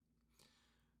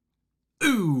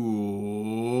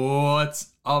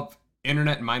of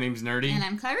internet. My name's Nerdy. And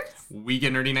I'm Clarice. We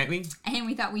get nerdy nightly. And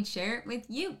we thought we'd share it with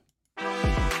you.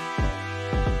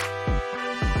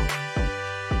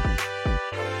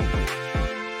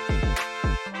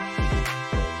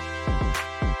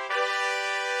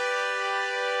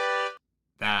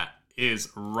 That is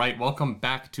right. Welcome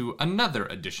back to another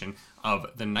edition of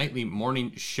the Nightly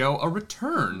Morning Show. A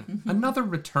return. Another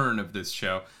return of this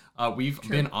show. We've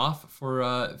been off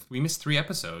for, we missed 3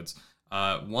 episodes.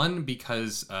 One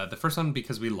because, the first one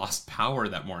because we lost power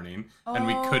that morning and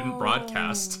we couldn't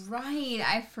broadcast. Right,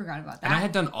 I forgot about that. And I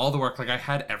had done all the work. Like, I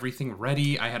had everything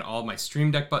ready. I had all my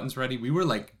Stream Deck buttons ready. We were,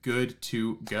 like, good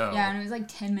to go. Yeah, and it was like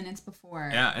 10 minutes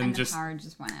before. Yeah, and the just power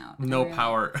just went out. No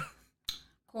power.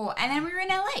 Cool. And then we were in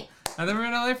LA. And then we were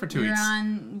in LA for 2 weeks. We were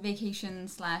on vacation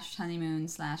 / honeymoon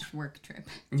 / work trip.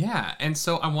 Yeah, and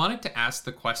so I wanted to ask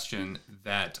the question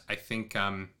that I think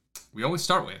we always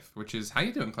start with, which is, how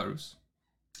you doing, Clarice?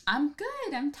 I'm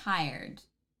good. I'm tired.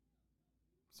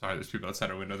 Sorry, there's people outside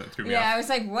our window that threw me Yeah, off. I was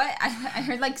like, what? I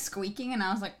heard like squeaking and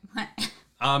I was like,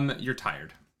 what? You're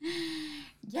tired.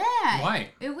 Yeah.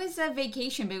 Why? It was a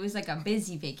vacation, but it was like a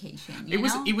busy vacation. It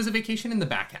was a vacation in the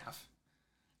back half.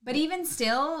 But even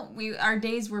still, our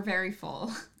days were very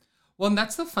full. Well, and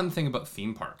that's the fun thing about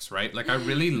theme parks, right? Like, I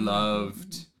really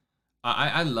loved...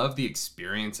 I love the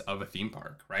experience of a theme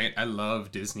park, right? I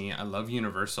love Disney. I love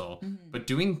Universal. Mm-hmm. But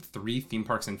doing 3 theme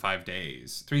parks in 5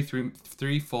 days,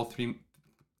 three full theme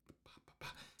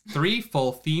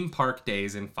park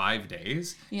days in 5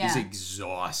 days is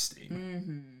exhausting.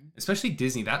 Mm-hmm. Especially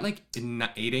Disney. That, like,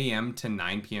 8 a.m. to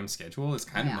 9 p.m. schedule is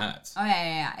kind of nuts. Oh,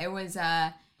 yeah. It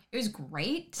was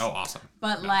great. Oh, awesome.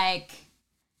 But, like,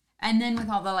 and then with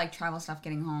all the, like, travel stuff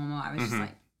getting home, I was just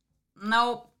like,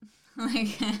 nope.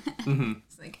 Like,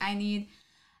 it's like, I need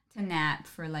to nap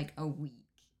for, like, a week.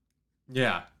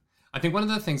 Yeah. I think one of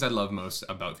the things I love most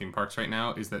about theme parks right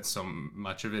now is that so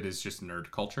much of it is just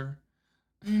nerd culture.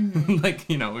 Mm-hmm. Like,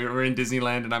 you know, we're in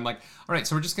Disneyland, and I'm like, all right,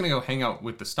 so we're just going to go hang out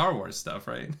with the Star Wars stuff,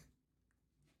 right?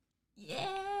 Yeah,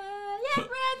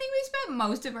 I think we spent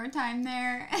most of our time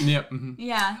there. Yep. Mm-hmm.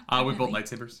 Yeah. With both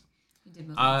lightsabers. We did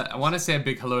both I want to say a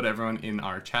big hello to everyone in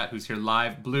our chat who's here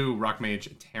live. Blue,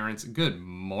 Rockmage, Terrence, good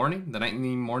morning. The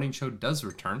Nightly Morning Show does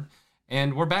return,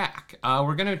 and we're back.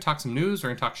 We're going to talk some news. We're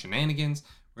going to talk shenanigans.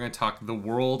 We're going to talk the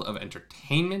world of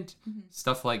entertainment,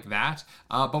 stuff like that.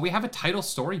 But we have a title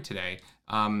story today.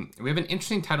 We have an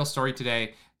interesting title story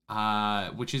today,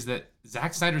 which is that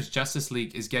Zack Snyder's Justice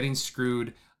League is getting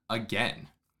screwed again.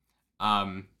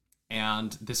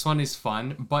 And this one is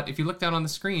fun, but if you look down on the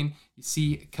screen, you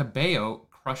see Cabello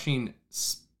crushing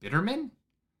Spider-Man?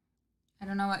 I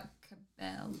don't know what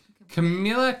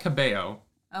Camila Cabello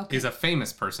is a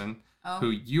famous person who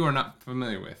you are not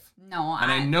familiar with. No,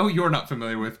 and I know you're not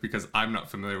familiar with because I'm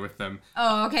not familiar with them.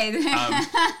 Oh, okay.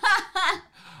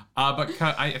 But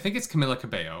I think it's Camila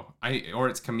Cabello, or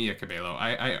it's Camilla Cabello.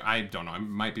 I don't know. I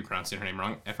might be pronouncing her name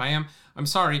wrong. If I am, I'm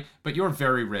sorry, but you're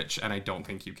very rich, and I don't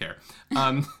think you care.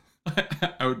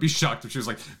 I would be shocked if she was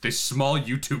like, this small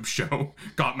YouTube show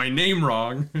got my name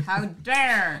wrong. How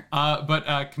dare!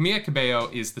 But Camilla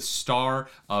Cabello is the star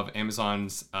of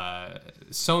Amazon's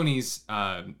Sony's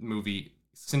movie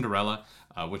Cinderella,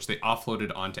 which they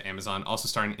offloaded onto Amazon. Also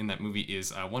starring in that movie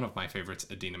is one of my favorites,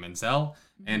 Idina Menzel.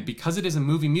 Mm-hmm. And because it is a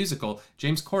movie musical,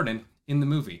 James Corden in the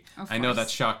movie. I know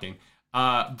that's shocking.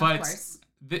 But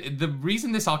the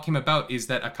reason this all came about is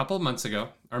that a couple of months ago,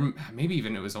 or maybe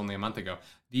even it was only a month ago,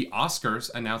 the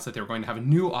Oscars announced that they were going to have a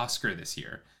new Oscar this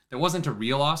year. That wasn't a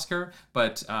real Oscar,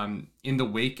 but in the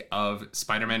wake of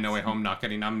Spider-Man No Way Home not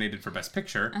getting nominated for Best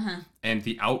Picture and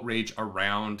the outrage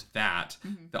around that,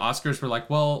 the Oscars were like,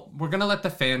 well, we're going to let the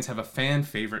fans have a fan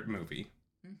favorite movie.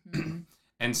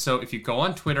 And so if you go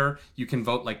on Twitter, you can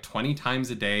vote like 20 times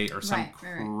a day or some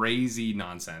crazy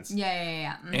nonsense.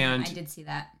 Yeah. And I did see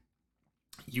that.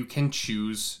 You can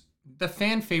choose the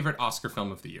fan favorite Oscar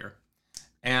film of the year.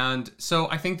 And so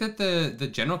I think that the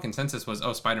general consensus was,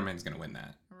 Spider-Man's going to win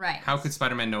that. Right. How could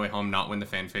Spider-Man No Way Home not win the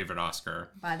fan favorite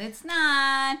Oscar? But it's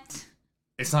not.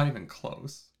 It's not even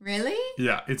close. Really?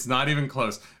 Yeah, it's not even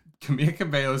close. Camila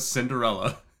Cabello's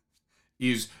Cinderella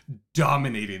is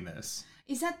dominating this.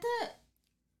 Is that the...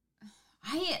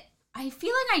 I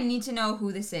feel like I need to know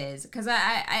who this is, because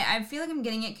I feel like I'm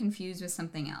getting it confused with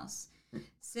something else.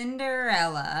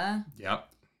 Cinderella. Yep.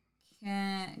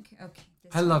 Okay.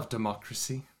 I love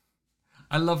democracy.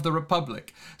 I love the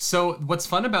Republic. So what's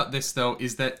fun about this, though,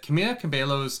 is that Camila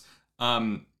Cabello's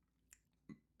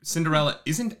Cinderella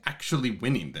isn't actually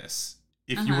winning this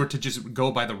if you were to just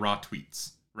go by the raw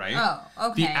tweets, right? Oh,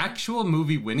 okay. The actual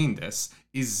movie winning this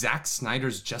is Zack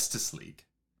Snyder's Justice League.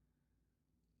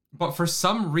 But for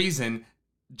some reason,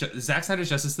 Zack Snyder's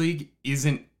Justice League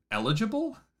isn't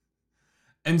eligible,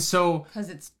 and so Because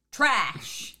it's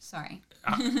trash. Sorry.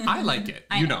 I like it.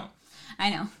 You don't. I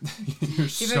know. You're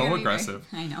so aggressive.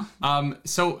 I know.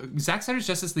 So Zack Snyder's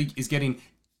Justice League is getting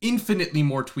infinitely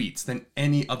more tweets than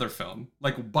any other film,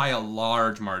 like by a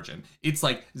large margin. It's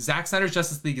like Zack Snyder's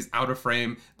Justice League is out of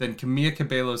frame, then Camila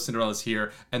Cabello's Cinderella's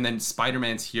here, and then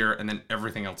Spider-Man's here, and then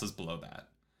everything else is below that.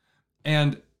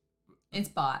 And it's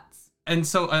bots. And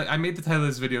so I made the title of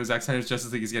this video, Zack Snyder's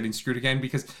Justice League is getting screwed again,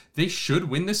 because they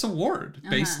should win this award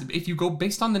if you go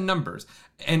based on the numbers.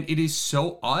 And it is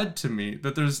so odd to me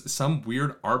that there's some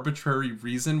weird arbitrary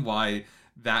reason why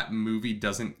that movie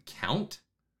doesn't count.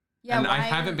 Yeah, and I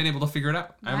haven't been able to figure it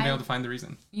out. I haven't been able to find the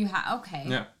reason. You have? Okay.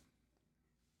 Yeah.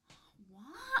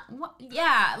 What?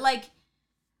 Yeah, like,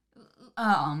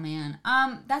 oh man.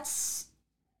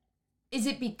 Is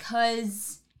it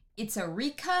because it's a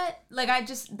recut? Like, I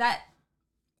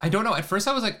don't know. At first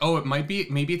I was like, oh, maybe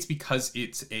it's because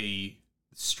it's a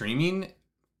streaming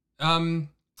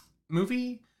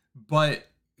movie, but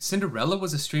Cinderella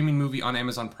was a streaming movie on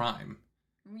Amazon Prime.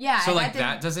 Yeah. So like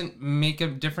that doesn't make a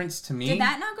difference to me. Did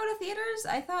that not go to theaters?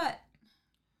 I thought.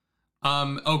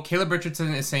 Caleb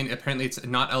Richardson is saying apparently it's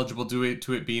not eligible due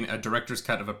to it being a director's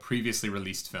cut of a previously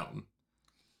released film.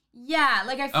 Yeah,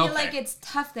 like I feel like it's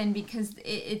tough then because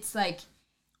it's like,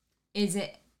 is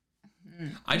it?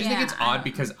 I just think it's odd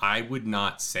because I would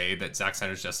not say that Zack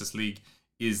Snyder's Justice League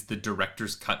is the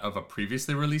director's cut of a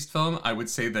previously released film. I would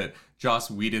say that Joss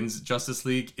Whedon's Justice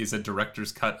League is a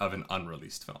director's cut of an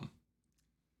unreleased film.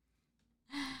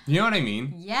 You know what I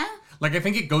mean? Yeah. Like, I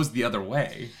think it goes the other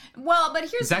way. Well, but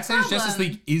here's Zack Snyder's Justice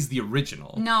League is the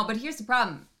original. No, but here's the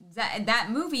problem. That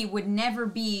movie would never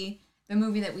be the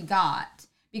movie that we got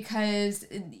because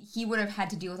he would have had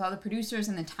to deal with all the producers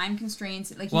and the time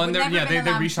constraints. Like, they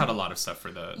reshot a lot of stuff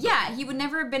for the... Yeah, he would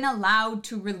never have been allowed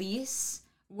to release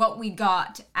what we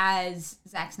got as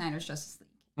Zack Snyder's Justice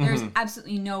League. There's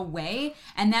absolutely no way,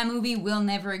 and that movie will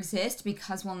never exist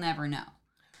because we'll never know.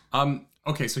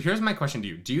 Okay, so here's my question to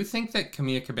you. Do you think that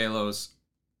Camila Cabello's...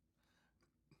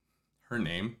 her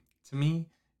name, to me,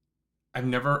 I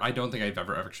don't think I've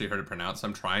ever actually heard it pronounced.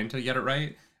 I'm trying to get it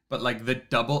right. But like the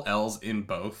double L's in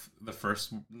both the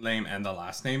first name and the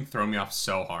last name throw me off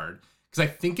so hard. Because I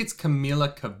think it's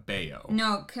Camila Cabello.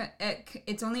 No,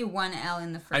 it's only one L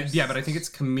in the first. Yeah, but I think it's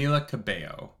Camila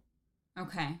Cabello.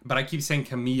 Okay. But I keep saying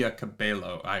Camila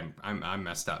Cabello. I'm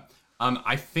messed up.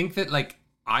 I think that like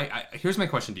here's my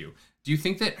question to you. Do you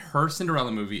think that her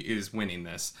Cinderella movie is winning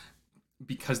this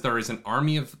because there is an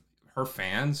army of her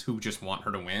fans who just want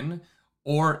her to win?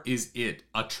 Or is it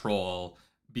a troll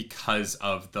because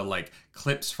of the like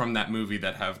clips from that movie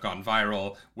that have gone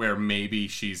viral where maybe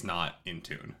she's not in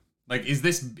tune? Like, is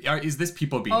this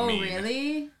people being mean? Oh,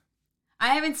 really?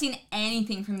 I haven't seen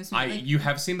anything from this movie. You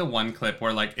have seen the one clip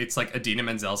where like it's like Idina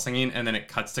Menzel singing and then it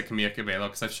cuts to Camila Cabello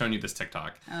because I've shown you this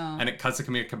TikTok. Oh. And it cuts to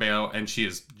Camila Cabello and she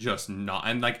is just not.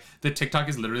 And like the TikTok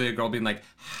is literally a girl being like,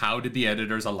 how did the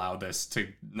editors allow this to...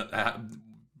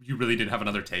 you really did have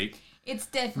another take? It's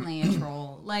definitely a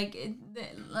troll. Like,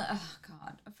 oh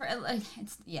God.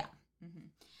 It's, yeah. Mm-hmm.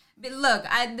 But look,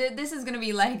 this is going to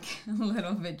be like a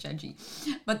little bit judgy.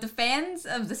 But the fans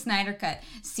of the Snyder Cut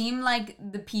seem like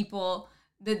the people,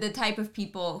 the type of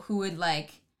people who would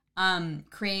like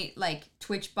create like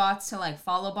Twitch bots to like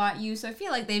follow bot you. So I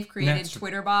feel like they've created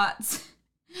Twitter bots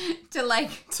to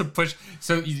like... to push...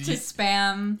 So to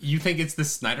spam. You think it's the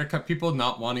Snyder Cut people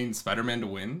not wanting Spider-Man to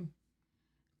win?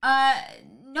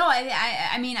 No,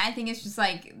 I mean, I think it's just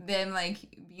like them like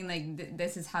being like,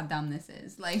 this is how dumb this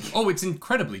is. Like, oh, it's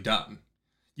incredibly dumb.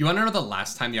 You want to know the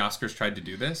last time the Oscars tried to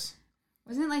do this?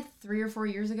 Wasn't it like 3 or 4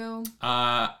 years ago?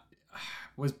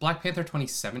 Was Black Panther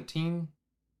 2017?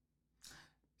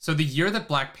 So the year that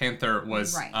Black Panther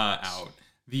was out,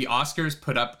 the Oscars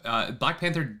put up, Black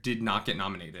Panther did not get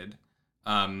nominated.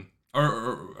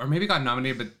 Or maybe got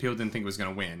nominated, but people didn't think it was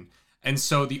going to win. And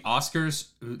so the Oscars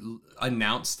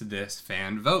announced this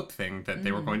fan vote thing that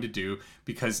they were going to do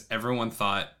because everyone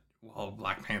thought, well,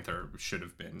 Black Panther should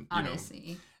have been,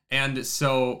 obviously. And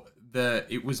so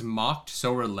it was mocked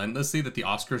so relentlessly that the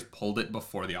Oscars pulled it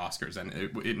before the Oscars, and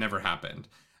it never happened.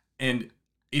 And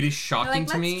it is shocking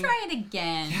to me. Let's try it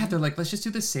again. Yeah, they're like, let's just do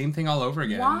the same thing all over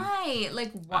again. Why?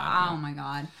 Like, wow, oh my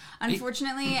God.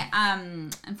 Unfortunately,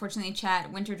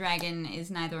 chat, Winter Dragon is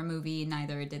neither a movie,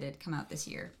 neither did it come out this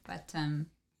year. But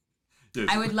yes.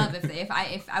 I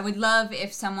would love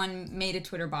if someone made a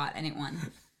Twitter bot and it won.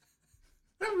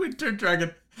 Winter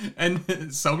Dragon.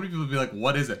 And so many people would be like,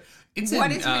 what is it?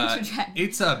 What is Winter Dragon?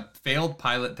 It's a failed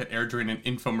pilot that aired during an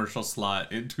infomercial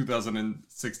slot in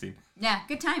 2016. Yeah,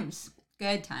 good times.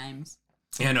 Good times.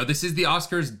 Yeah, no, this is the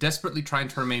Oscars desperately trying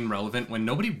to remain relevant when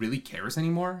nobody really cares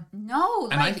anymore. No,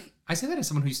 And like I say that as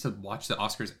someone who used to watch the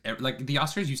Oscars. Like, the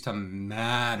Oscars used to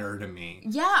matter to me.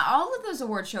 yeah, all of those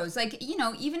award shows, like, you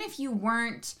know, even if you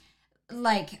weren't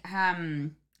like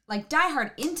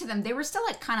diehard into them, they were still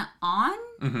like kind of on.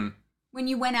 Mm-hmm. When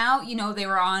you went out, you know, they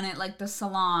were on at like the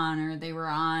salon or they were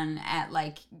on at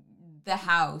like the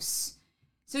house.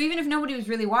 So even if nobody was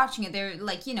really watching it, they're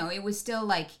like, you know, it was still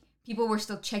like people were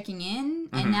still checking in.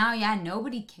 And now, yeah,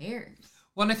 nobody cares.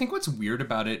 Well, and I think what's weird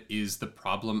about it is the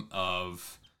problem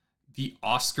of the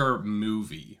Oscar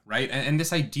movie, right? And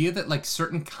this idea that like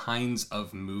certain kinds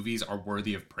of movies are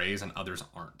worthy of praise and others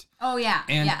aren't. Oh yeah,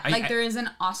 And yeah. Like there is an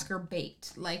Oscar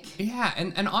bait. Like yeah,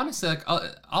 and honestly, like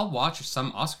I'll watch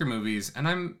some Oscar movies,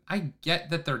 and I get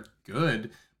that they're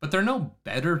good, but they're no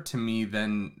better to me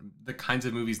than the kinds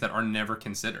of movies that are never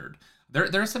considered.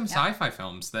 There are some sci-fi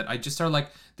films that I just are like,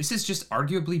 this is just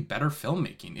arguably better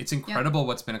filmmaking. It's incredible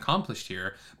what's been accomplished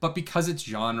here, but because it's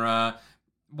genre.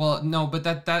 Well, no, but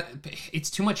that it's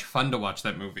too much fun to watch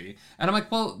that movie. And I'm like,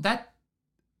 well,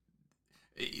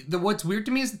 what's weird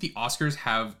to me is that the Oscars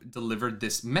have delivered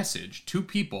this message to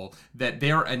people that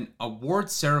they are an award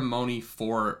ceremony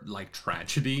for like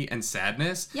tragedy and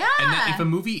sadness. Yeah. And that if a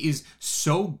movie is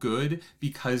so good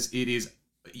because it is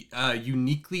a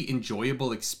uniquely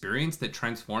enjoyable experience that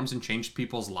transforms and changes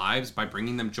people's lives by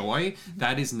bringing them joy,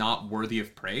 that is not worthy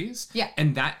of praise. Yeah.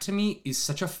 And that to me is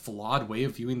such a flawed way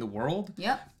of viewing the world.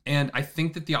 Yep. And I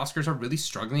think that the Oscars are really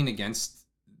struggling against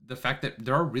the fact that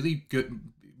there are really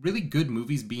good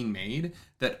movies being made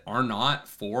that are not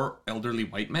for elderly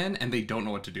white men, and they don't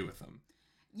know what to do with them.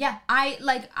 Yeah,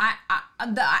 the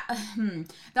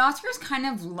Oscars kind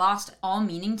of lost all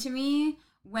meaning to me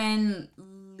when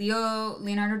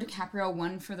Leonardo DiCaprio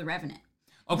won for The Revenant.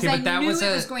 Okay, but that was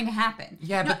it was going to happen.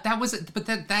 Yeah, No, but that is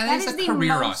a the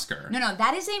career most, Oscar. No,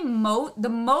 that is the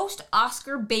most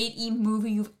Oscar baity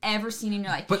movie you've ever seen in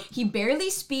your life. But he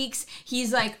barely speaks.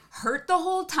 He's like hurt the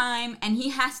whole time, and he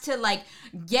has to like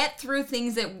get through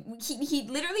things that he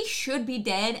literally should be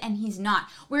dead, and he's not.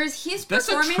 Whereas his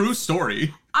performance, that's a true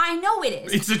story. I know it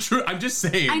is. It's a true. I'm just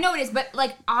saying. I know it is, but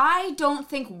like I don't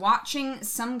think watching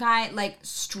some guy like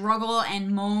struggle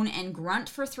and moan and grunt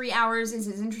for 3 hours is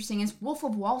as interesting as Wolf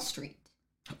of Wall Street.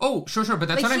 Oh, sure, but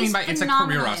that's Like, what I mean by it's a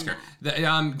career phenomenal in Oscar.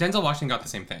 Denzel Washington got the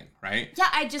same thing, right?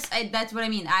 Yeah, that's what I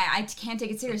mean. I can't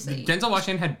take it seriously. Denzel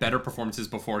Washington had better performances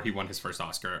before he won his first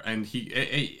Oscar, and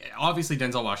obviously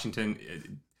Denzel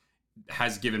Washington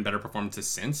has given better performances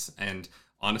since, and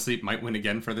honestly might win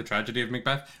again for The Tragedy of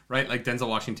Macbeth, right? Like Denzel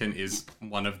Washington is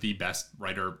one of the best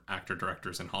writer, actor,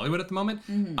 directors in Hollywood at the moment.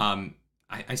 Mm-hmm.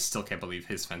 I still can't believe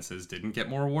His Fences didn't get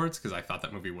more awards because I thought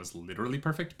that movie was literally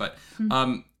perfect, but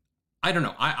I don't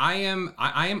know. I am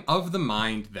of the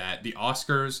mind that the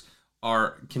Oscars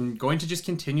are going to just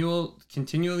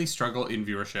continually struggle in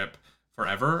viewership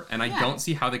forever, and I don't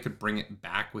see how they could bring it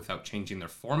back without changing their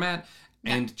format.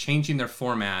 And changing their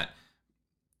format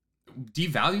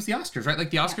devalues the Oscars, right?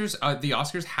 Like the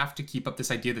Oscars have to keep up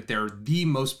this idea that they're the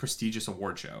most prestigious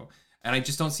award show. And I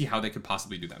just don't see how they could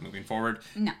possibly do that moving forward.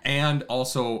 No. And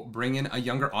also bring in a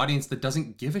younger audience that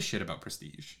doesn't give a shit about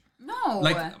prestige. No.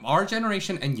 Like our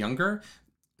generation and younger,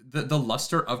 the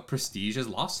luster of prestige is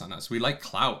lost on us. We like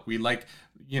clout. We like,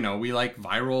 we like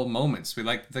viral moments. We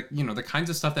like the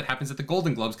kinds of stuff that happens at the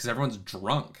Golden Globes because everyone's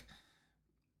drunk.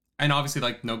 And obviously,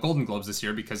 like, no Golden Globes this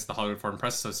year because the Hollywood Foreign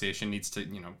Press Association needs to,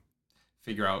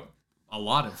 figure out a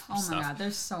lot of stuff. Oh my God,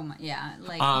 there's so much. Yeah,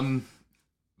 like.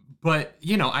 But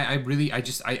the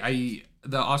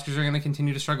Oscars are going to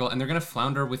continue to struggle, and they're going to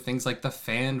flounder with things like the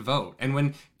fan vote. And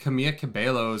when Camila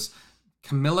Cabello's,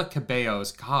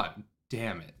 God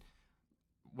damn it,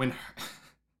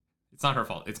 it's not her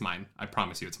fault. It's mine. I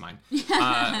promise you it's mine.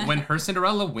 When her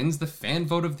Cinderella wins the Fan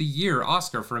Vote of the Year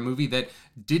Oscar for a movie that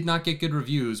did not get good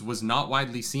reviews, was not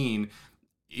widely seen,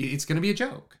 it's going to be a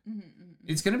joke. Mm-hmm.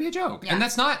 It's going to be a joke. Yeah. And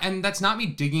that's not me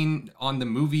digging on the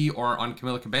movie or on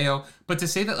Camila Cabello, but to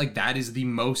say that like that is the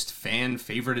most fan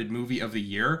favorited movie of the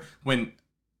year when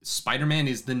Spider-Man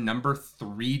is the number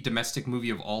 3 domestic movie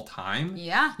of all time.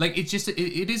 Yeah. Like it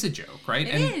is a joke, right?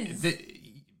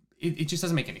 It just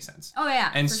doesn't make any sense. Oh yeah.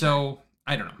 And so, sure.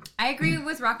 I don't know. I agree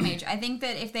with Rock Mage. I think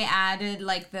that if they added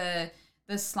like the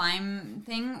slime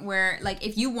thing where like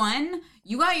if you won,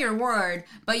 you got your award,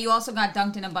 but you also got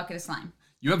dunked in a bucket of slime.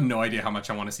 You have no idea how much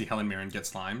I want to see Helen Mirren get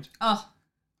slimed. Oh,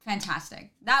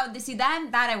 fantastic. That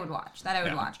I would watch. That I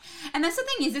would watch. And that's the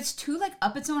thing is it's too like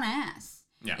up its own ass.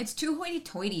 Yeah. It's too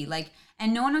hoity-toity, like,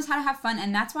 and no one knows how to have fun,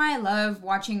 and that's why I love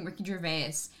watching Ricky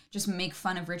Gervais just make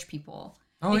fun of rich people.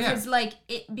 Oh, because, like,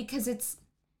 because it's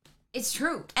It's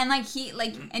true. And like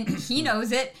and he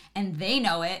knows it and they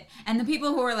know it. And the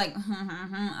people who are like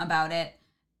about it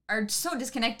are so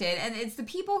disconnected. And it's the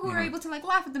people who are able to like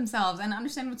laugh at themselves and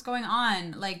understand what's going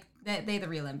on. Like they the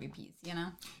real MVPs, you know?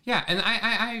 Yeah, and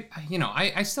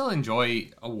I still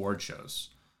enjoy award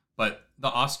shows, but the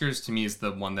Oscars to me is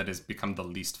the one that has become the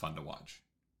least fun to watch.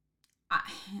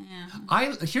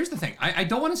 Here's the thing. I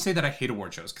don't want to say that I hate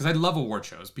award shows, because I love award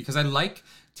shows, because I like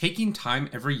taking time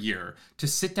every year to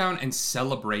sit down and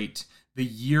celebrate the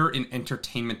year in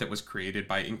entertainment that was created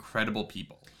by incredible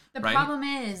people. The problem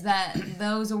is that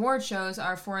those award shows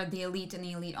are for the elite and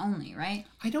the elite only, right?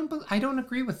 I don't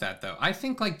agree with that, though. I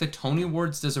think like the Tony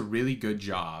Awards does a really good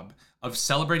job of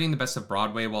celebrating the best of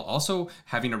Broadway while also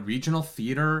having a regional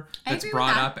theater that's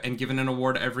brought up and given an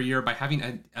award every year, by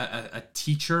having a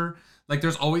teacher. Like,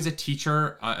 there's always a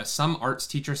teacher, some arts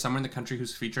teacher somewhere in the country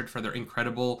who's featured for their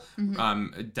incredible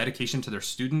dedication to their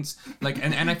students. Like,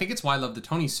 and I think it's why I love the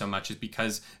Tonys so much, is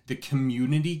because the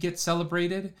community gets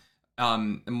celebrated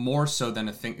more so than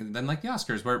like the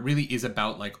Oscars, where it really is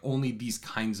about like only these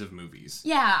kinds of movies.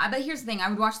 Yeah, but here's the thing. I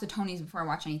would watch the Tonys before I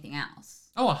watch anything else.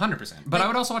 Oh, 100%. But I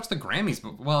would also watch the Grammys.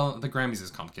 Well, the Grammys is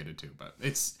complicated too, but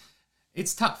it's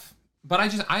tough. But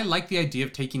I like the idea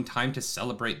of taking time to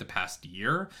celebrate the past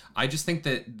year. I just think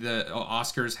that the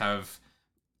Oscars have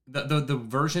the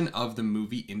version of the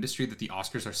movie industry that the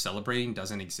Oscars are celebrating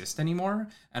doesn't exist anymore.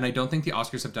 And I don't think the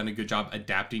Oscars have done a good job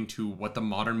adapting to what the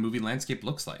modern movie landscape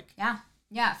looks like.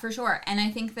 Yeah, for sure. And I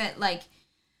think that like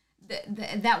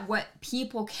that what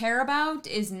people care about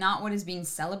is not what is being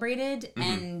celebrated.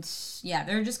 And yeah,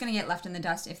 they're just going to get left in the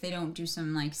dust if they don't do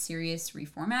some like serious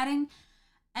reformatting.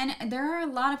 And there are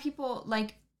a lot of people,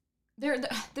 like,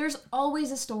 there's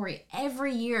always a story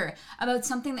every year about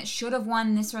something that should have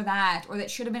won this or that, or that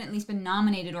should have been at least been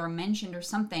nominated or mentioned or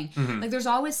something. Like, there's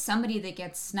always somebody that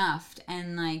gets snuffed,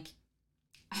 and, like,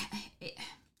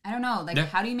 I don't know. Like,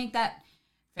 how do you make that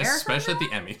fair? Especially at the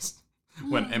Emmys,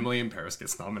 when Emily in Paris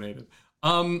gets nominated.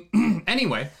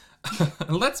 Anyway,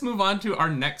 let's move on to our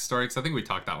next story, because I think we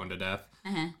talked that one to death.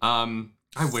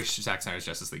 I wish Zack Snyder's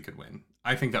Justice League could win.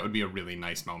 I think that would be a really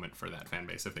nice moment for that fan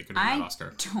base if they could win that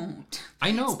Oscar.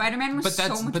 I know. Spider-Man was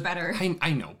so much better.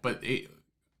 I know, but if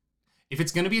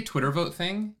it's going to be a Twitter vote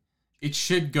thing, it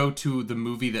should go to the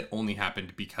movie that only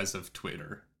happened because of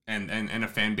Twitter and a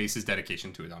fan base's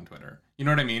dedication to it on Twitter. You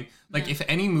know what I mean? Like, if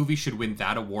any movie should win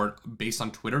that award based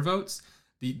on Twitter votes,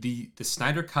 the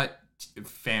Snyder Cut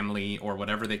family, or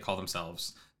whatever they call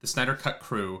themselves, the Snyder Cut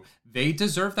crew, they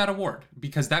deserve that award,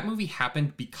 because that movie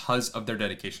happened because of their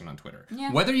dedication on Twitter.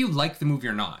 Yeah. Whether you like the movie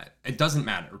or not, it doesn't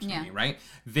matter to me, right?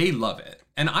 They love it.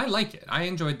 And I like it. I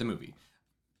enjoyed the movie.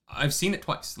 I've seen it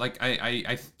twice. Like,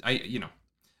 I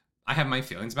have my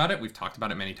feelings about it. We've talked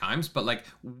about it many times, but like,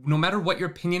 no matter what your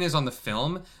opinion is on the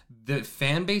film, the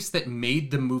fan base that made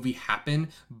the movie happen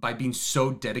by being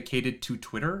so dedicated to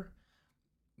Twitter,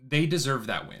 they deserve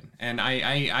that win. And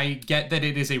I get that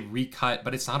it is a recut,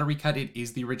 but it's not a recut. It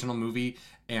is the original movie,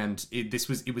 and it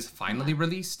was finally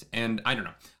released. And I don't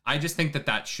know. I just think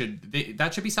that should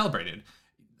be celebrated.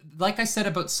 Like I said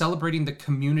about celebrating the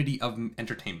community of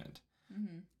entertainment.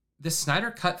 The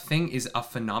Snyder Cut thing is a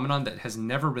phenomenon that has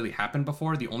never really happened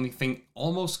before. The only thing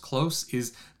almost close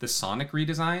is the Sonic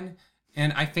redesign.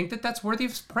 And I think that that's worthy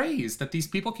of praise, that these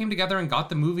people came together and got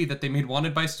the movie that they made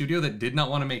wanted by a studio that did not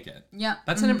want to make it. Yeah.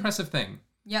 That's an impressive thing.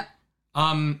 Yep.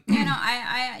 I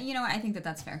think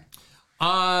that's fair.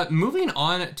 Moving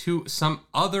on to some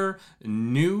other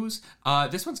news.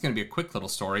 This one's going to be a quick little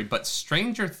story, but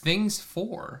Stranger Things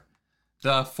 4,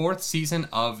 the 4th season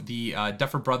of the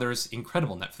Duffer Brothers'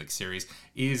 incredible Netflix series,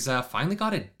 is finally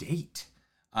got a date.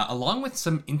 Along with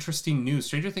some interesting news,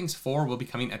 Stranger Things 4 will be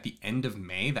coming at the end of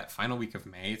May, that final week of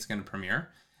May. It's going to premiere.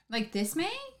 Like this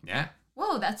May? Yeah.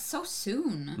 Whoa, that's so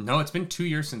soon. No, it's been 2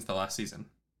 years since the last season.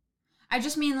 I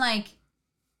just mean, like,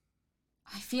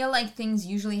 I feel like things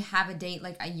usually have a date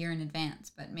like a year in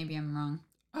advance, but maybe I'm wrong.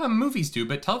 Movies do,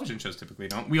 but television shows typically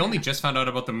don't. We only just found out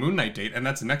about the Moon Knight date, and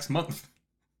that's next month.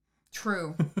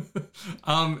 True.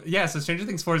 So Stranger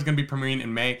Things 4 is going to be premiering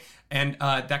in May, and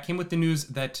that came with the news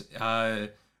that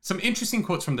some interesting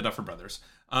quotes from the Duffer Brothers.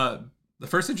 The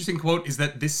first interesting quote is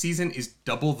that this season is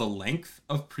double the length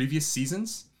of previous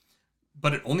seasons,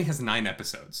 but it only has 9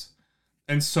 episodes.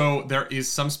 And so there is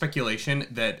some speculation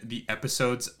that the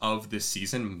episodes of this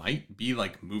season might be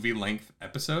like movie-length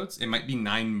episodes. It might be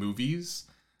 9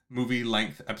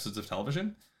 movie-length episodes of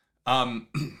television.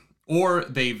 Or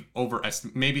they've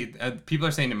overestimated. Maybe people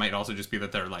are saying it might also just be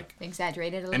that they're like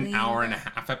exaggerated a little. An hour and a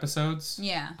half episodes.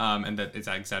 Yeah. And that it's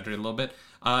exaggerated a little bit.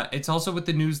 It's also with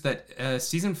the news that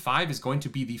season 5 is going to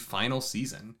be the final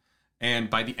season, And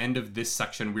by the end of this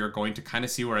section, we are going to kind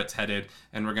of see where it's headed,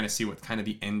 and we're going to see what kind of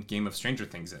the end game of Stranger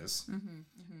Things is.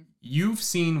 You've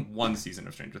seen one season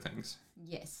of Stranger Things.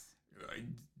 Yes.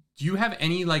 Do you have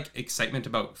any like excitement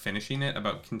about finishing it,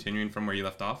 about continuing from where you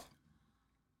left off?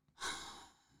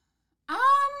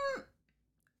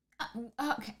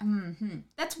 Okay.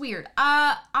 That's weird.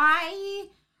 I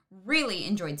really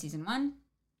enjoyed season 1.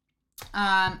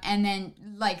 And then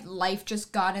like life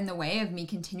just got in the way of me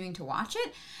continuing to watch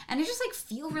it, and I just like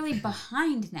feel really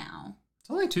behind now. It's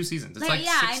only 2 seasons. It's like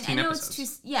 16 I know episodes.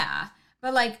 it's 2. Yeah,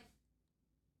 but like,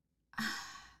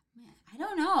 man, I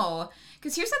don't know.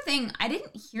 Because here's the thing, I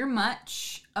didn't hear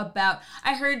much about.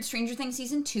 I heard Stranger Things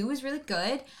season 2 was really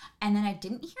good, and then I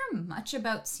didn't hear much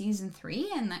about season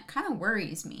 3, and that kind of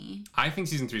worries me. I think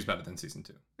season 3 is better than season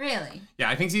 2. Really? Yeah,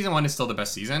 I think season 1 is still the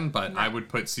best season, but Right. I would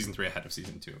put season 3 ahead of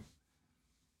season 2.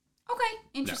 Okay,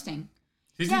 interesting.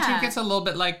 Season 2 gets a little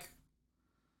bit like,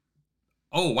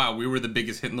 oh wow, we were the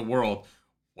biggest hit in the world.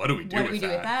 What do we do with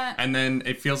that? And then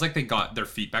it feels like they got their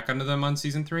feet back under them on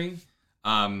season 3.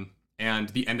 And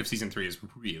the end of season 3 is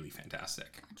really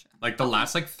fantastic. Gotcha. Like the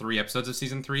last like 3 episodes of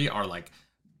season 3 are like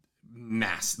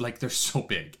like they're so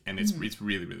big, and it's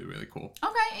really, really, really cool.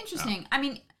 Okay, interesting. I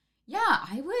mean, yeah,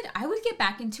 I would get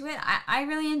back into it. I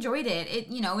really enjoyed it.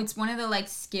 It's one of the like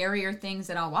scarier things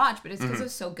that I'll watch, but it's because it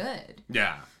was so good.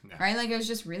 Yeah. Right? Like it was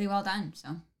just really well done. So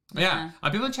yeah.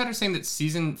 People in chat are saying that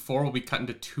season 4 will be cut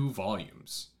into 2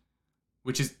 volumes,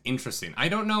 which is interesting. I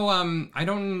don't know.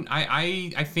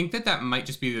 I think that might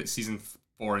just be season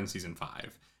 4 and season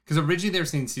 5, because originally they were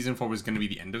saying season 4 was going to be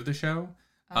the end of the show.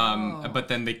 But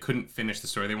then they couldn't finish the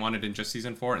story they wanted in just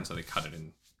season 4, and so they cut it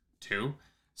in 2.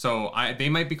 So they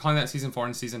might be calling that season 4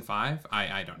 and season 5.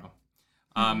 I don't know.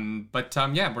 But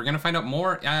yeah, we're gonna find out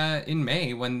more in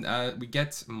May when we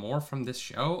get more from this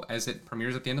show as it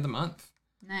premieres at the end of the month.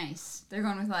 Nice. They're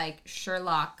going with like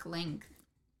Sherlock length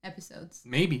episodes.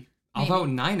 Maybe. Although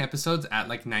 9 episodes at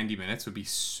like 90 minutes would be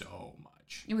so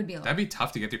much. It would be a lot. That'd be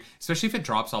tough to get through, especially if it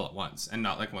drops all at once and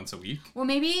not like once a week. Well,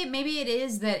 maybe it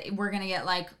is that we're gonna get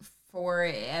like 4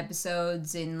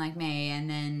 episodes in like May, and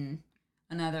then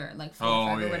another like 4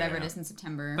 or 5 or whatever it is in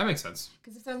September. That makes sense.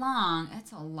 Because if they're long,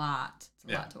 it's a lot.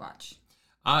 It's a lot to watch.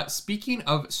 Speaking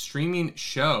of streaming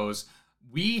shows,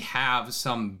 we have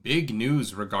some big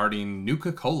news regarding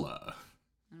Nuka-Cola.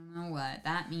 I don't know what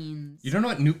that means. You don't know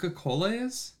what Nuka-Cola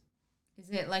is? Is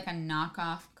it like a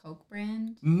knockoff Coke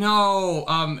brand? No.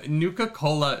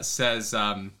 Nuka-Cola says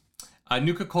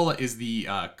Nuka-Cola is the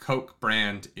Coke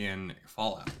brand in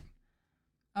Fallout.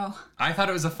 Oh. I thought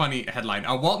it was a funny headline.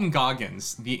 Walton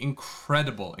Goggins, the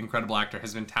incredible actor,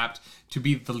 has been tapped to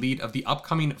be the lead of the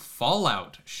upcoming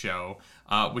Fallout show,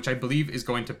 which I believe is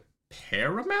going to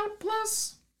Paramount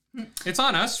Plus. It's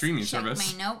on a streaming service.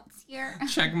 Check my notes here.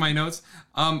 Check my notes.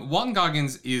 Walton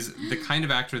Goggins is the kind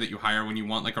of actor that you hire when you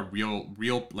want like a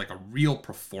real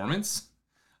performance.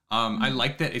 I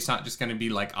like that it's not just going to be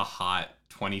like a hot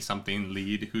 20-something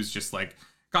lead who's just like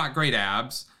got great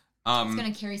abs. It's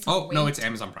gonna carry some weight. No, it's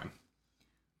Amazon Prime.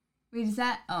 Wait, is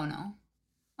that? Oh no,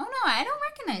 I don't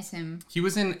recognize him. He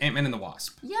was in Ant-Man and the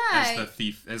Wasp. Yeah, as the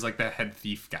thief, as like the head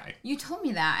thief guy. You told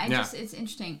me that. It's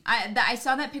interesting. I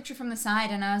saw that picture from the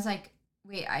side, and I was like,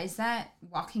 wait, is that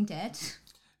Walking Dead?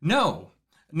 No,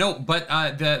 but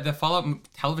the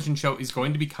Fallout television show is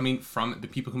going to be coming from the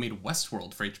people who made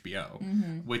Westworld for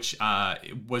HBO, which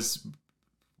was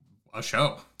a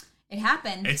show. It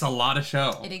happened. It's a lot of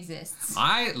show. It exists.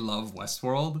 I love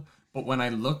Westworld, but when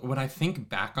I think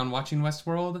back on watching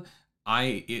Westworld,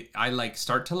 I like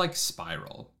start to like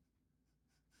spiral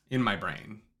in my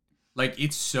brain. Like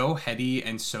it's so heady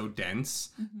and so dense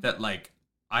that like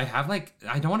I have like,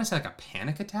 I don't want to say like a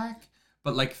panic attack,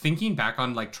 but like thinking back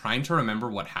on like trying to remember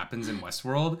what happens in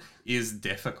Westworld is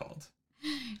difficult.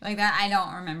 Like that, I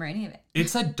don't remember any of it.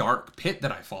 It's a dark pit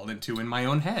that I fall into in my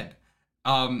own head.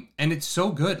 And it's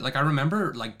so good. Like I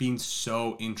remember like being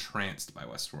so entranced by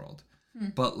Westworld,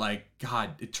 but like,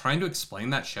 God, trying to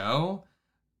explain that show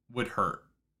would hurt.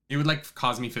 It would like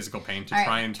cause me physical pain to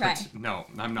try. No,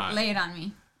 I'm not. Lay it on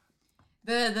me.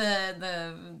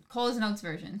 The Cole's Notes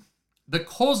version. The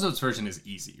Cole's Notes version is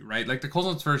easy, right? Like the Cole's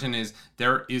Notes version is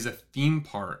there is a theme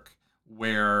park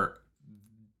where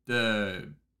the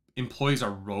employees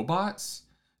are robots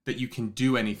that you can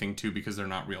do anything to because they're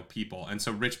not real people. And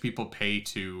so rich people pay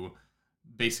to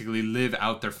basically live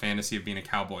out their fantasy of being a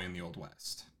cowboy in the Old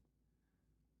West.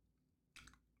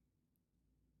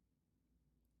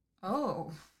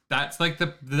 Oh. That's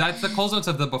the Cole's Notes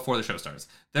of the before the show starts.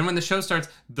 Then when the show starts,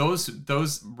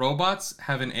 those robots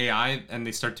have an AI and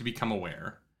they start to become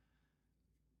aware.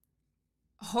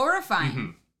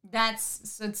 Horrifying.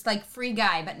 So it's like Free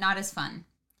Guy, but not as fun.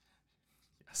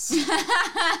 Yes.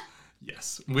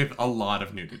 Yes, with a lot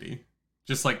of nudity.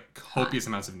 Just like copious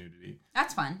amounts of nudity.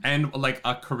 That's fun. And like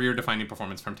a career-defining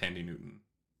performance from Tandy Newton.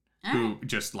 Who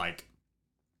just like,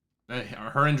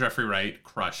 her and Jeffrey Wright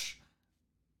crush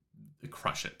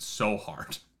it so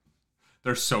hard.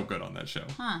 They're so good on that show.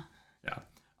 Huh. Yeah.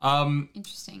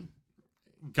 Interesting.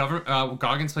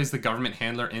 Goggins plays the government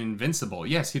handler in Invincible.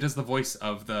 Yes, he does the voice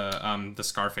of the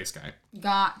Scarface guy.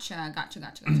 Gotcha.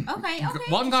 Okay.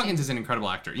 Walton Goggins is an incredible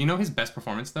actor. You know his best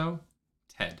performance though?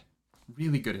 Ted.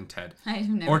 Really good in Ted. I've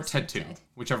never or seen Ted 2, Ted.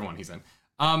 whichever one he's in.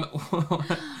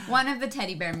 One of the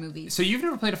teddy bear movies. So you've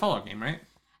never played a Fallout game, right?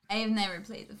 I have never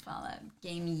played the Fallout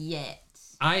game yet.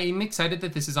 I'm excited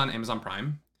that this is on Amazon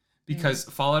Prime because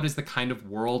Fallout is the kind of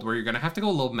world where you're going to have to go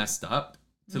a little messed up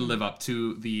to live up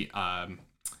to the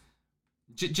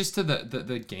just to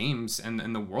the games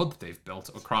and the world that they've built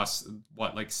across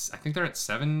I think they're at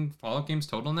 7 Fallout games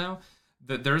total now.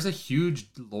 There's a huge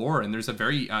lore and there's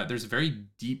very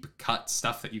deep cut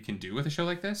stuff that you can do with a show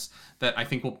like this that I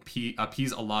think will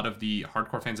appease a lot of the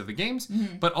hardcore fans of the games.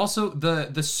 But also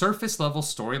the surface level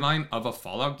storyline of a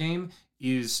Fallout game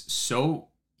is so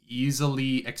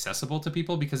easily accessible to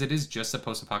people because it is just a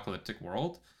post-apocalyptic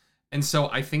world. And so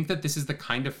I think that this is the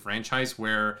kind of franchise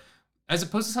where, as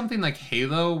opposed to something like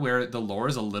Halo, where the lore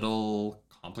is a little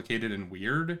complicated and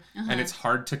weird, and it's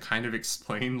hard to kind of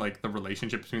explain like the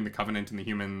relationship between the Covenant and the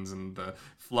humans and the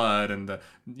Flood and the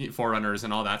Forerunners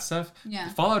and all that stuff. Yeah.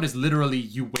 Fallout is literally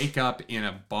you wake up in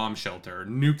a bomb shelter.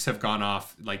 Nukes have gone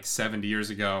off like 70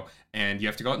 years ago, and you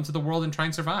have to go out into the world and try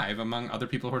and survive among other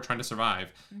people who are trying to survive.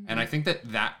 And I think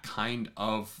that kind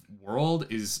of world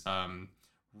is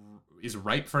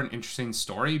ripe for an interesting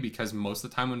story because most of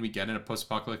the time when we get in a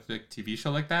post-apocalyptic TV show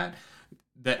like that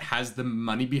has the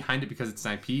money behind it because it's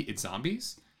an IP, it's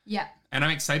zombies. Yeah. And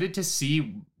I'm excited to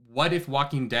see what if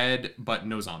Walking Dead, but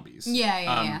no zombies.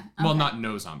 Yeah. Well, not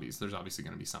no zombies. There's obviously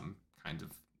going to be some kind of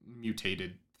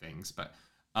mutated things, but...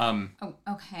 Oh,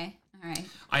 okay. All right.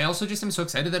 I also just am so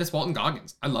excited that it's Walton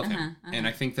Goggins. I love him. And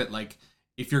I think that, like,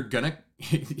 if you're gonna...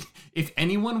 if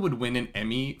anyone would win an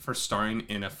Emmy for starring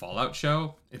in a Fallout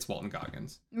show, it's Walton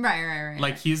Goggins. Right.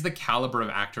 Like, he's the caliber of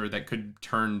actor that could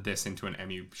turn this into an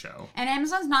Emmy show. And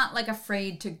Amazon's not, like,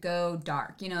 afraid to go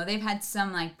dark. You know, they've had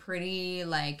some, like, pretty,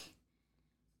 like,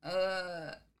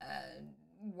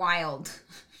 wild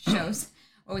shows.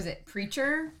 What was it?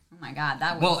 Preacher? Oh my God,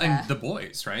 that was... Well, and The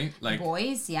Boys, right? Like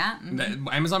Boys, yeah.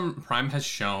 Amazon Prime has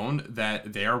shown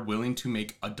that they are willing to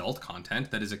make adult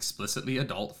content that is explicitly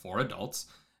adult for adults,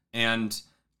 and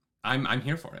I'm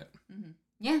here for it.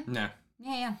 Yeah. Nah.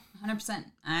 Yeah, 100%.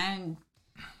 I'm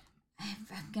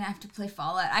gonna have to play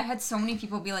Fallout. I've had so many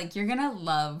people be like, "You're gonna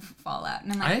love Fallout,"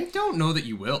 and I'm like, I don't know that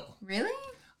you will. Really?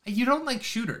 You don't like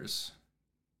shooters.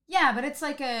 Yeah, but it's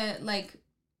like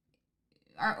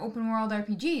our open world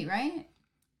RPG, right?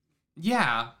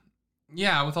 Yeah,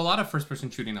 with a lot of first person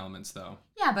shooting elements though.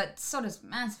 Yeah, but so does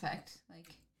Mass Effect. Like,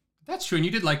 that's true, and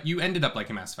you ended up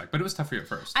liking Mass Effect, but it was tough for you at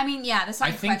first. I mean, yeah, the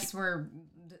side quests were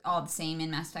all the same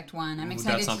in Mass Effect 1. I'm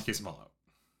excited. That's not the case in Fallout.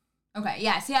 Okay,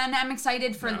 yes, yeah, and I'm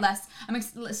excited for less.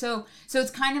 So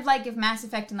it's kind of like if Mass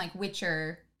Effect and like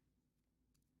Witcher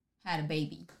had a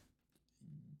baby.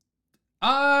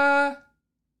 Yeah,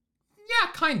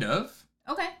 kind of.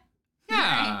 Okay.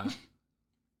 Yeah. Right.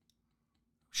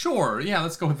 Sure. Yeah,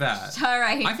 let's go with that. All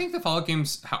right. I think the Fallout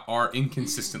games are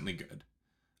inconsistently good.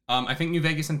 I think New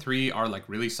Vegas and 3 are like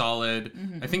really solid.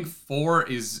 I think 4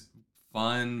 is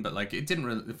fun, but like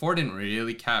 4 didn't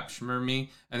really capture me.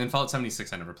 And then Fallout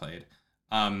 76 I never played.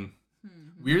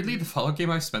 Weirdly, the Fallout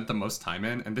game I've spent the most time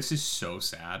in, and this is so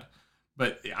sad,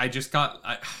 but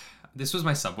this was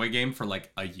my Subway game for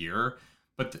like a year.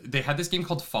 But they had this game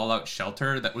called Fallout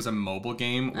Shelter that was a mobile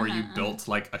game where you built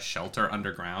like a shelter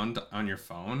underground on your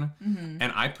phone.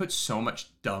 And I put so much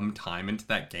dumb time into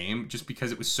that game just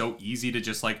because it was so easy to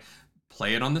just like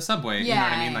play it on the subway. Yeah, you know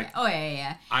what I mean? Like,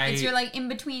 yeah. It's your like in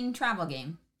between travel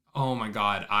game. Oh my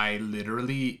God. I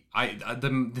literally,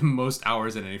 the most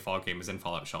hours in any Fallout game is in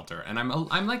Fallout Shelter. And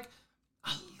I'm like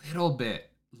a little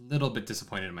bit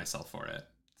disappointed in myself for it.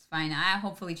 It's fine.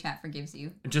 Hopefully chat forgives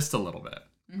you. Just a little bit.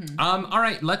 All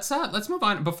right, let's move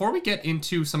on. Before we get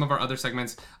into some of our other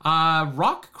segments,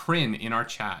 Rock Crin in our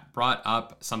chat brought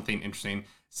up something interesting,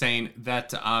 saying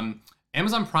that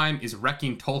Amazon Prime is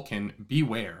wrecking Tolkien.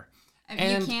 Beware.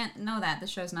 You can't know that. The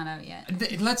show's not out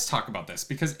yet. Let's talk about this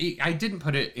because I didn't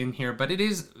put it in here, but it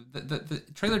is the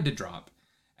trailer did drop,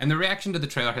 And the reaction to the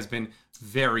trailer has been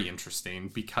very interesting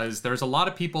because there's a lot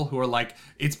of people who are like,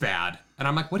 it's bad. And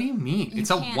I'm like, what do you mean?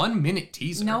 It's a 1 minute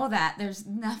teaser. Know that there's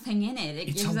nothing in it. It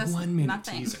gives us 1 minute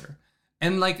nothing. teaser.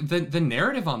 And like the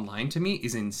narrative online to me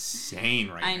is insane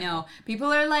right now. I know.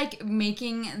 People are like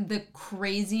making the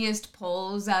craziest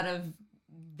polls out of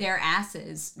their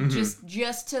asses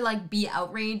just to like be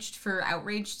outraged for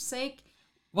outraged's sake.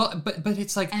 Well, but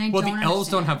it's like, well, the elves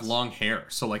don't have long hair,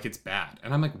 so like it's bad.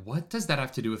 And I'm like, what does that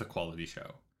have to do with a quality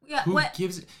show? Yeah, Who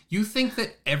gives? You think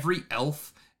that every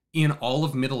elf in all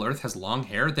of Middle Earth has long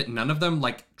hair, that none of them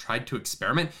like tried to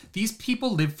experiment? These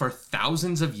people live for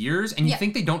thousands of years, and you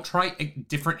think they don't try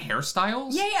different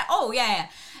hairstyles? Yeah. Oh, yeah.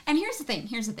 And here's the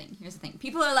thing.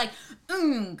 People are like,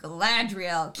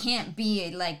 Galadriel can't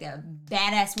be like a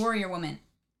badass warrior woman.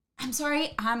 I'm sorry,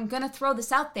 I'm gonna throw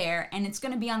this out there, and it's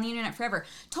gonna be on the internet forever.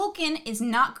 Tolkien is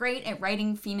not great at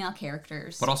writing female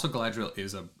characters. But also Galadriel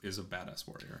is a badass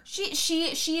warrior.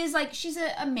 She is like, she's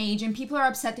a mage, and people are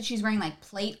upset that she's wearing like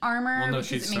plate armor. Well, no, because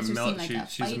she's it makes her seem like a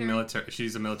fighter.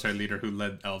 She's a military leader who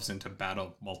led elves into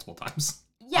battle multiple times.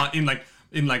 Yeah. In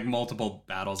like multiple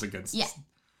battles against. Yeah.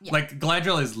 Like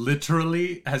Galadriel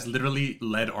has literally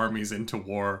led armies into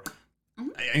war.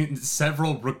 In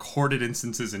several recorded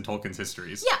instances in Tolkien's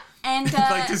histories. Yeah, and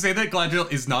like to say that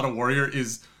Galadriel is not a warrior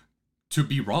is to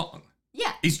be wrong.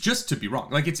 Yeah, it's just to be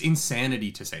wrong. Like it's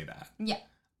insanity to say that. Yeah.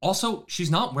 Also, she's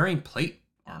not wearing plate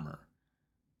armor.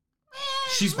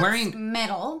 She's wearing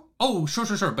metal. Oh, sure,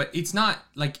 but it's not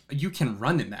like you can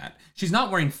run in that. She's not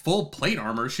wearing full plate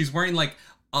armor. She's wearing like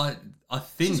a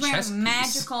thin chest piece. She's wearing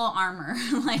magical armor,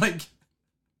 like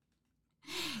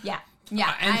yeah.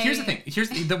 Yeah, and here's the thing. Here's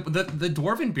the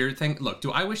dwarven beard thing. Look,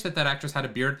 do I wish that actress had a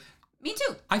beard? Me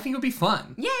too. I think it would be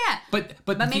fun. Yeah. But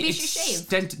maybe she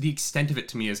shaved. The extent of it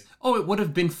to me is, it would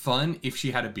have been fun if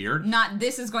she had a beard. Not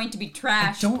this is going to be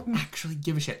trash. I don't actually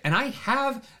give a shit. And I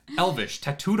have Elvish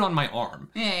tattooed on my arm.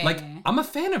 I'm a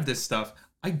fan of this stuff.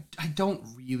 I don't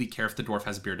really care if the dwarf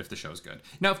has a beard if the show's good.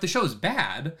 Now, if the show's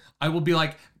bad, I will be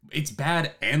like, it's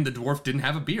bad and the dwarf didn't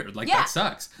have a beard. Like, that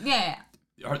sucks. Yeah.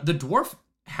 The dwarf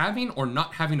having or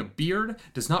not having a beard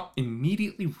does not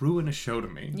immediately ruin a show to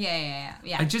me. Yeah.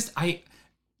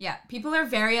 Yeah, people are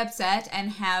very upset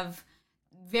and have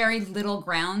very little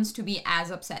grounds to be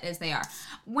as upset as they are.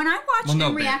 When I watched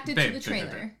and reacted to the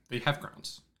trailer... They have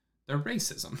grounds. They're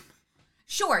racism.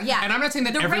 Sure, yeah. And I'm not saying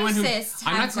that everyone who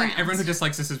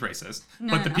dislikes this is racist.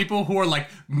 But the people who are like,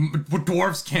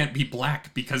 dwarves can't be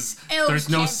black because there's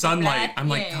no sunlight. I'm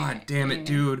like, God damn it,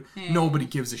 dude. Nobody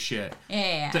gives a shit.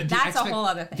 Yeah. That's a whole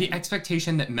other thing. The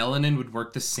expectation that melanin would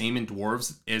work the same in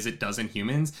dwarves as it does in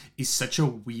humans is such a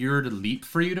weird leap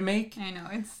for you to make. I know.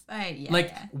 It's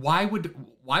why would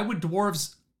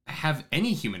dwarves have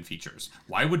any human features?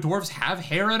 Why would dwarves have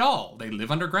hair at all? They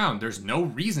live underground. There's no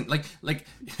reason. Like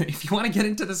if you want to get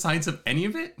into the science of any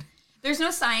of it, there's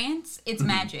no science. It's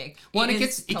magic. Well, it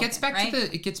gets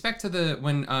back to the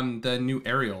when the new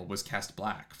Ariel was cast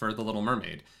black for The Little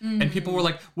Mermaid, and people were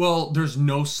like, well, there's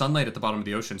no sunlight at the bottom of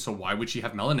the ocean, so why would she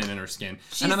have melanin in her skin?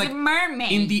 She's and I'm like, a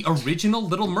mermaid. In the original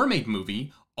Little Mermaid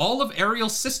movie, all of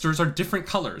Ariel's sisters are different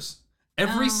colors.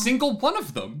 Every single one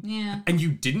of them. Yeah. And you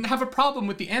didn't have a problem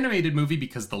with the animated movie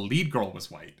because the lead girl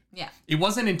was white. Yeah. It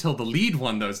wasn't until the lead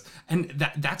won those. And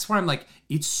that's where I'm like,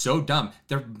 it's so dumb.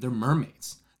 They're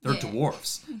mermaids. They're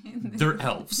dwarves. They're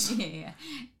elves. Yeah.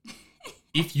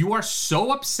 If you are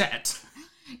so upset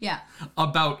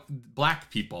about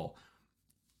black people,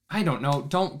 I don't know.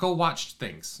 Don't go watch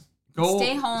things. Go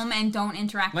stay home and don't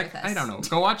interact with us. I don't know.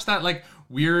 Go watch that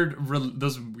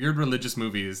those weird religious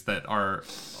movies that are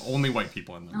only white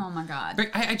people in them. Oh my God. But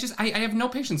I have no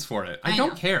patience for it. I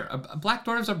don't care. Black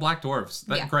dwarves are black dwarves.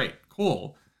 That's great.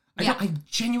 Cool. I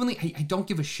genuinely don't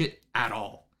give a shit at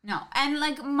all. No. And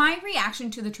like my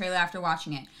reaction to the trailer after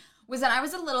watching it was that I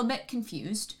was a little bit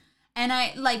confused. And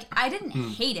I didn't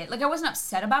hate it. Like, I wasn't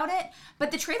upset about it.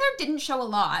 But the trailer didn't show a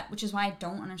lot, which is why I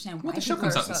don't understand why the show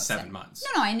comes out in 7 months.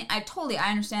 No, I totally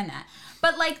understand that.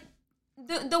 But, like,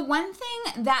 the one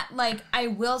thing that, like, I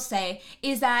will say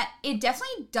is that it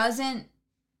definitely doesn't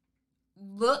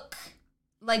look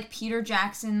like Peter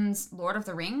Jackson's Lord of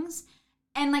the Rings.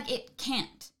 And, like, it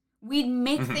can't. We'd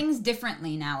make things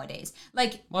differently nowadays.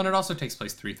 Like, well, and it also takes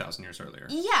place 3,000 years earlier.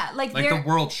 Yeah, like the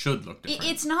world should look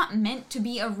different. It's not meant to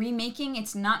be a remaking.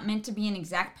 It's not meant to be an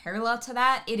exact parallel to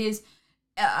that. It is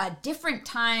a different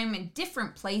time and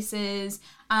different places.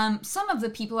 Some of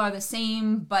the people are the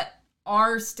same, but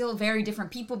are still very different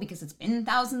people because it's been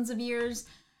thousands of years.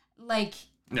 Like,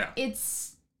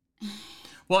 it's...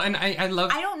 Well, and I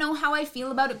love... I don't know how I feel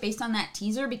about it based on that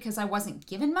teaser because I wasn't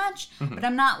given much, but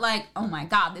I'm not like, oh my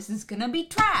God, this is gonna be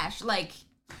trash. Like,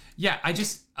 Yeah, I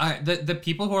just the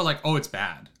people who are like, oh, it's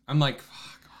bad. I'm like,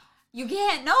 fuck. You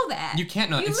can't know that. You can't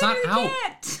know. You It's not literally out.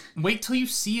 can't. Wait till you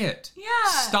see it. Yeah.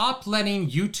 Stop letting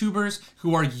YouTubers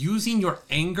who are using your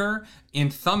anger in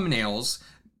thumbnails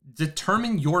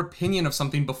determine your opinion of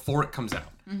something before it comes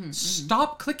out.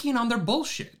 Stop clicking on their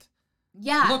bullshit.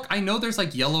 Yeah. Look, I know there's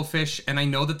like Yellowfish, and I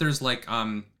know that there's like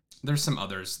there's some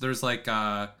others. There's like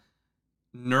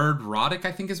Nerdrotic,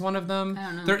 I think, is one of them. I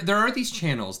don't know. There are these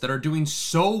channels that are doing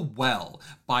so well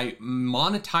by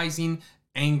monetizing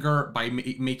anger, by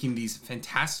making these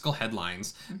fantastical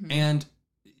headlines, and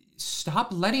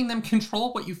stop letting them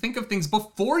control what you think of things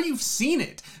before you've seen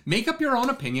it. Make up your own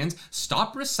opinions.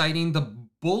 Stop reciting the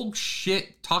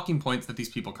bullshit talking points that these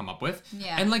people come up with.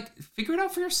 Yeah. And like figure it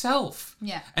out for yourself.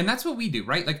 Yeah. And that's what we do,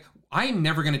 right? Like I'm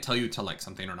never going to tell you to like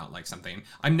something or not like something.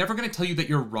 I'm never going to tell you that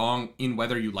you're wrong in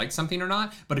whether you like something or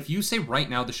not. But if you say right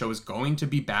now the show is going to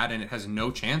be bad and it has no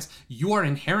chance, you are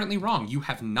inherently wrong. You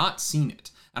have not seen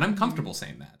it. And I'm comfortable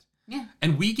saying that. Yeah.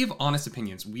 And we give honest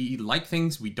opinions. We like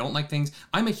things, we don't like things.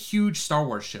 I'm a huge Star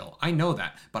Wars shill. I know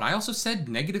that. But I also said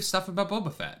negative stuff about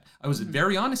Boba Fett. I was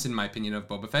very honest in my opinion of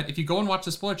Boba Fett. If you go and watch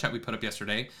the spoiler chat we put up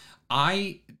yesterday,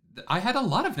 I had a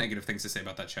lot of negative things to say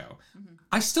about that show.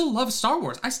 I still love Star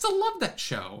Wars. I still love that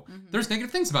show. There's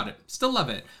negative things about it. Still love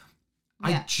it.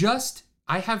 Yeah.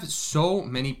 I have so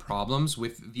many problems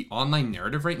with the online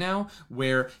narrative right now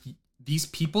where these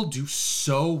people do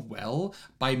so well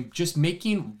by just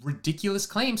making ridiculous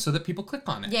claims so that people click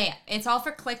on it. Yeah. It's all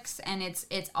for clicks, and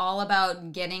it's all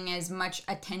about getting as much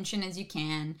attention as you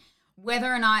can,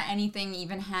 whether or not anything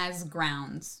even has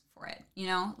grounds for it. You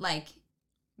know, like,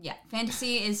 yeah,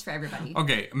 fantasy is for everybody.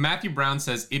 Okay, Matthew Brown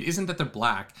says, it isn't that they're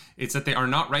black, it's that they are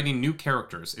not writing new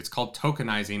characters. It's called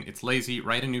tokenizing. It's lazy.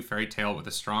 Write a new fairy tale with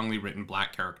a strongly written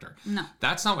black character. No.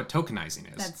 That's not what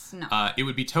tokenizing is. That's no. It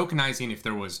would be tokenizing if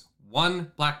there was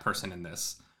one black person in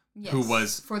this Yes, who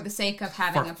was for the sake of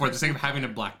having a for the person sake of of having a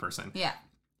color. black person. Yeah.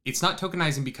 It's not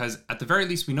tokenizing because at the very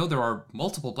least we know there are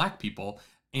multiple black people,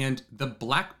 and the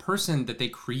black person that they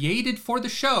created for the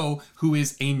show, who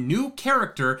is a new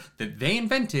character that they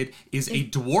invented, is a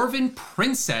dwarven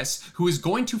princess who is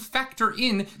going to factor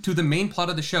in to the main plot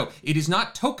of the show. It is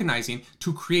not tokenizing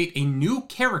to create a new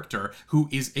character who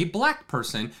is a black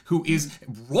person, who is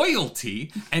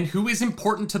royalty, and who is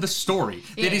important to the story.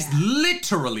 That is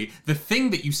literally the thing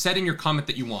that you said in your comment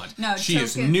that you want. No, she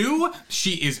is new,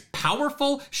 she is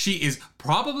powerful, she is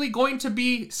probably going to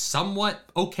be somewhat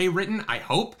okay written, I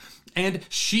hope. And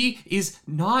she is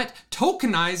not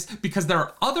tokenized because there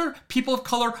are other people of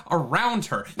color around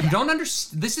her. You don't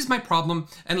understand. This is my problem.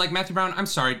 And like Matthew Brown, I'm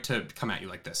sorry to come at you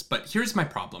like this, but here's my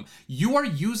problem. You are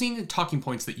using talking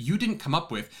points that you didn't come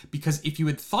up with because if you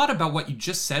had thought about what you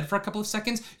just said for a couple of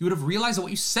seconds, you would have realized that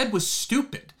what you said was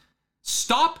stupid.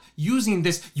 Stop using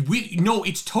this. We know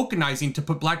it's tokenizing to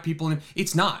put black people in.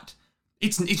 It's not.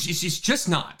 It's just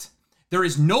not. There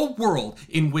is no world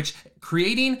in which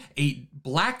creating a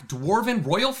black dwarven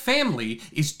royal family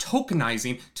is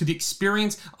tokenizing to the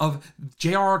experience of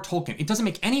J.R.R. Tolkien. It doesn't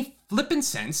make any flippin'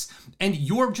 sense, and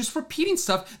you're just repeating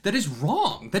stuff that is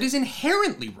wrong, that is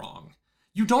inherently wrong.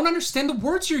 You don't understand the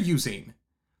words you're using.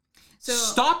 So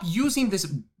stop using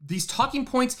these talking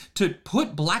points to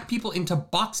put black people into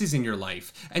boxes in your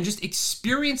life and just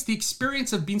experience the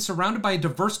experience of being surrounded by a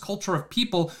diverse culture of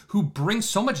people who bring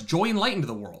so much joy and light into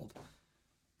the world.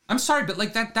 I'm sorry, but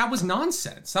like that was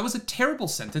nonsense. That was a terrible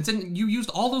sentence, and you used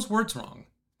all those words wrong.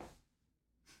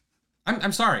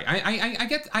 I'm sorry.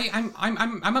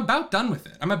 I'm about done with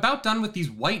it. I'm about done with these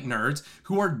white nerds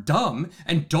who are dumb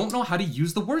and don't know how to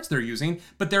use the words they're using,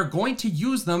 but they're going to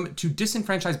use them to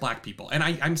disenfranchise black people, and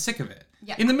I'm sick of it.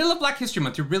 Yeah. In the middle of Black History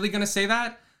Month, you're really gonna say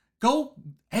that? Go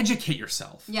educate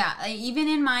yourself. Yeah, like, even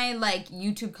in my like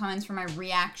YouTube comments for my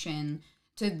reaction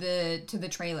to the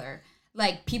trailer,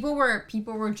 like people were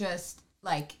just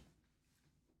like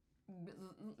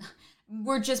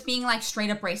we're just being like straight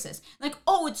up racist. Like,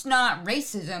 oh, it's not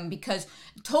racism because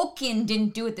Tolkien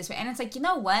didn't do it this way. And it's like, you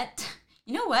know what?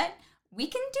 We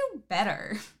can do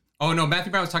better. Oh no,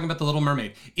 Matthew Brown was talking about The Little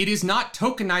Mermaid. It is not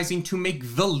tokenizing to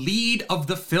make the lead of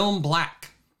the film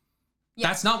black. Yeah.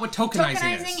 That's not what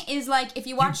tokenizing is like if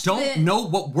you watch You don't know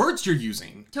what words you're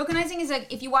using. Tokenizing is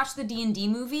like if you watch the D&D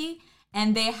movie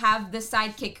and they have the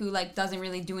sidekick who like doesn't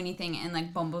really do anything and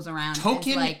like bumbles around.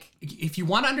 Token, like, if you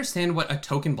want to understand what a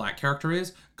token black character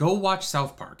is, go watch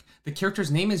South Park. The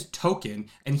character's name is Token,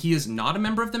 and he is not a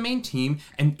member of the main team,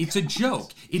 and it's a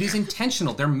joke. It is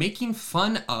intentional. They're making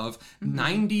fun of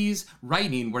 90s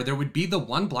writing where there would be the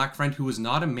one black friend who was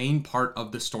not a main part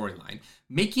of the storyline.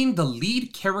 Making the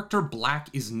lead character black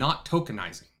is not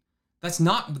tokenizing. That's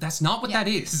not what that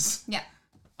is. Yeah.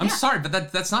 I'm sorry,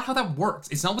 but that's not how that works.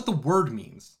 It's not what the word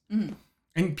means.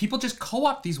 And people just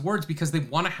co-opt these words because they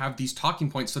want to have these talking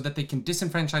points so that they can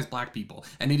disenfranchise black people.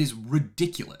 And it is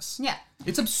ridiculous. Yeah.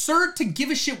 It's absurd to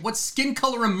give a shit what skin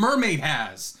color a mermaid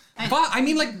has. But I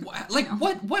mean,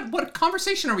 what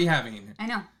conversation are we having? I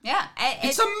know. Yeah.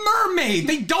 It's a mermaid.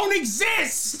 They don't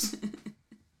exist.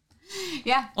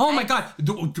 Yeah. Oh my god.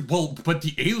 Well, but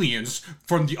the aliens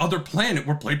from the other planet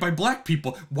were played by black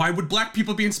people. Why would black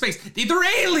people be in space?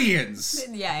 They're aliens.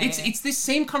 Yeah. It's this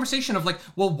same conversation of like,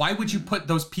 well, why would you put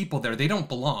those people there? They don't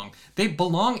belong. They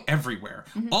belong everywhere.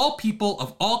 All people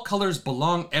of all colors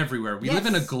belong everywhere. We live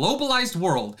in a globalized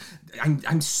world. I'm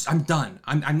done.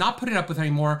 I'm not putting up with it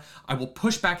anymore. I will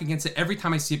push back against it every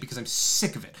time I see it because I'm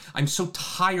sick of it. I'm so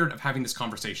tired of having this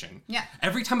conversation. Yeah.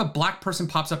 Every time a black person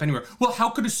pops up anywhere, well, how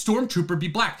could a stormtrooper be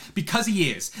black? Because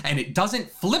he is, and it doesn't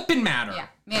flippin' matter.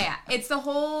 Yeah. It's the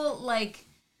whole like,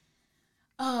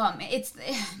 it's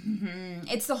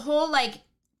the whole like,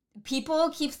 people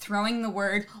keep throwing the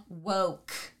word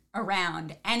woke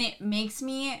around, and it makes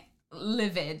me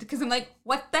livid because I'm like,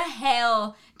 what the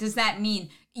hell does that mean?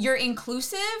 You're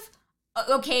inclusive?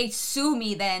 Okay, sue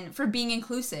me then for being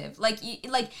inclusive.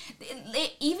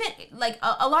 Even like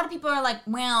a lot of people are like,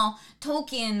 well,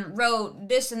 Tolkien wrote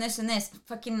this and this and this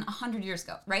fucking 100 years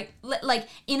ago, right? Like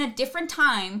in a different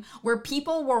time where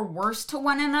people were worse to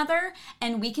one another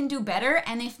and we can do better.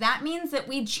 And if that means that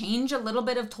we change a little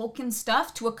bit of Tolkien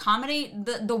stuff to accommodate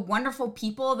the wonderful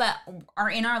people that are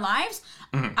in our lives,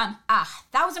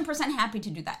 1000% happy to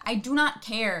do that. I do not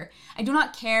care. I do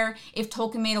not care if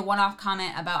Tolkien made a one-off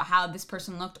comment about how this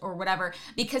person looked or whatever,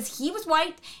 because he was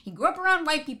white, he grew up around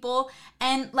white people,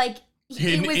 and like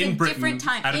it was a Britain, different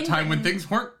time. At a time when things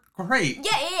weren't great.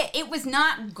 Yeah, it was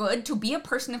not good to be a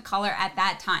person of color at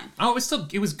that time. Oh,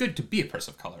 it was good to be a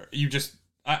person of color. You just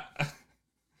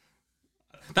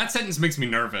that sentence makes me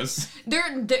nervous.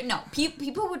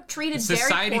 People were treated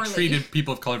Society very poorly. treated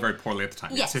people of color very poorly at the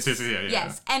time. Yes,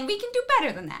 yes. And we can do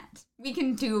better than that. We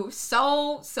can do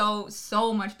so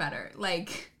much better.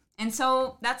 Like, and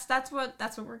so that's what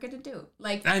we're gonna do.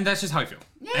 Like, and that's just how I feel.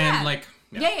 Yeah. And like,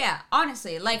 yeah.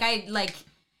 Honestly, like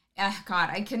God,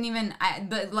 I couldn't even.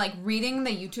 Reading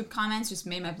the YouTube comments just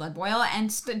made my blood boil. And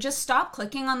just stop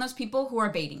clicking on those people who are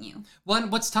baiting you. Well,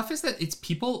 and what's tough is that it's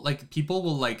people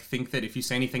will like think that if you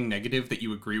say anything negative that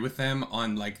you agree with them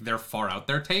on like their far out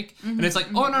there take, and it's like,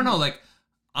 oh no, like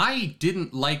I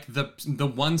didn't like the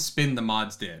one spin the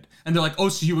mods did, and they're like, oh,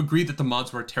 so you agree that the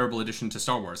mods were a terrible addition to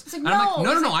Star Wars? It's like, and I'm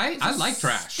like, no, I like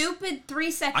trash. Stupid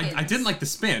 3 seconds. I didn't like the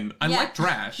spin. I like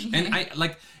trash, and I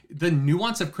like the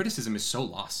nuance of criticism is so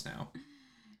lost now.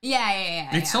 Yeah.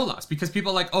 It's so lost because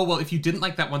people are like, oh, well, if you didn't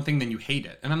like that one thing, then you hate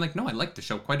it. And I'm like, no, I liked the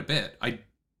show quite a bit.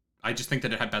 I just think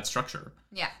that it had bad structure.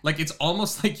 Yeah. Like, it's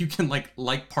almost like you can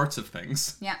like parts of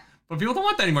things. Yeah. But people don't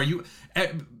want that anymore.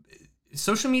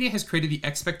 Social media has created the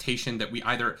expectation that we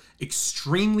either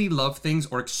extremely love things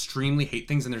or extremely hate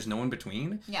things, and there's no in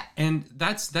between. Yeah. And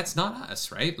that's not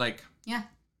us, right? Like. Yeah.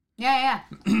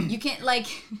 You can't like.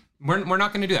 We're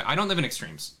not going to do that. I don't live in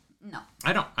extremes. No.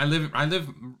 I don't. I'm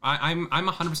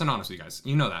 100% honest with you guys.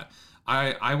 You know that.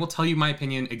 I will tell you my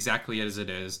opinion exactly as it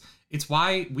is. It's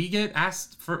why we get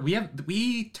asked for,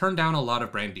 we turn down a lot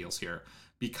of brand deals here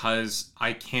because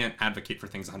I can't advocate for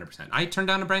things 100%. I turned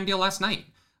down a brand deal last night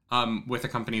with a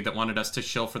company that wanted us to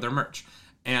shill for their merch.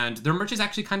 And their merch is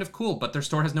actually kind of cool, but their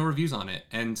store has no reviews on it.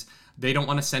 And they don't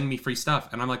want to send me free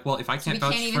stuff. And I'm like, well, if I can't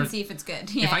vouch for... we can't even see if it's good.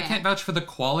 Yeah, if I can't vouch for the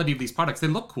quality of these products, they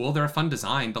look cool, they're a fun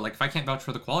design, but like if I can't vouch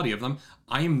for the quality of them,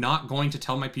 I am not going to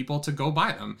tell my people to go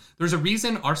buy them. There's a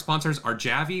reason our sponsors are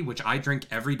Javi, which I drink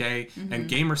every day, and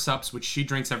Gamer Sups, which she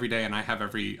drinks every day and I have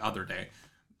every other day.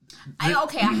 I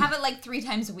have it like 3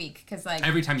 times a week because like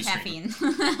every time you caffeine.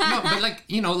 No, but like,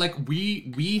 you know, like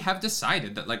we have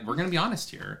decided that like we're gonna be honest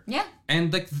here. Yeah.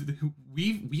 And like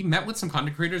we met with some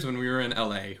content creators when we were in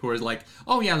LA who were like,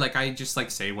 oh yeah, like I just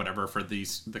like say whatever for the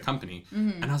company,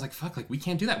 and I was like, fuck, like we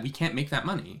can't do that. We can't make that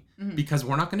money because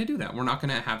we're not gonna do that. We're not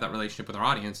gonna have that relationship with our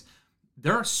audience.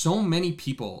 There are so many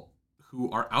people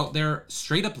who are out there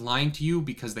straight up lying to you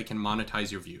because they can monetize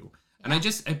your view. And I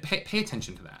just pay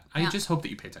attention to that. I just hope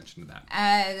that you pay attention to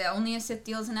that. Only a Sith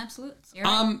deals in absolutes.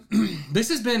 This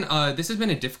has been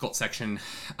a difficult section.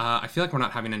 I feel like we're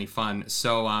not having any fun.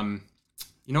 So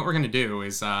you know what we're gonna do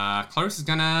is Clarus is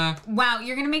gonna. Wow,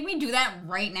 you're gonna make me do that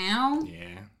right now?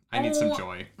 Yeah, I need some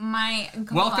joy. My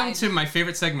God. Welcome to my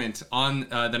favorite segment on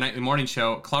the nightly morning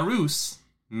show. Clarus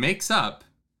makes up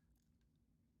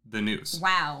the news.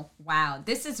 Wow,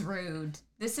 this is rude.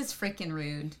 This is freaking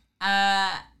rude.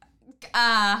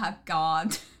 God.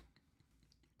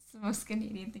 It's the most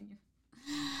Canadian thing.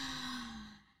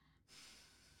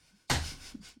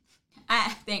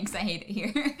 Thanks, I hate it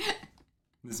here.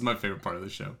 This is my favorite part of the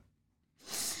show.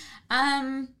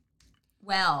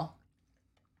 Well.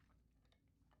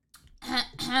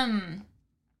 I'm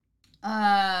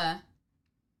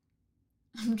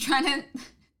trying to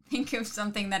think of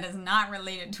something that is not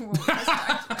related to what we just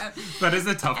talked about. That is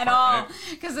a tough at part, all. right?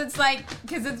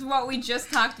 Because it's what we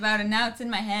just talked about and now it's in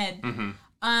my head. Mm-hmm.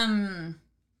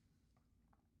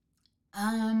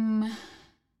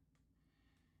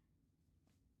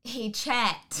 Hey,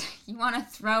 chat, you want to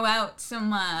throw out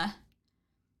some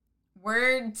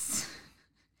words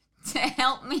to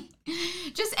help me?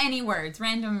 Just any words,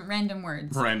 random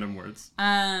words. Random words.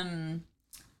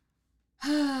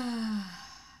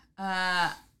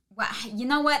 Well, you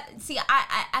know what? See,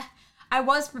 I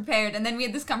was prepared, and then we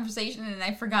had this conversation, and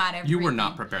I forgot everything. You were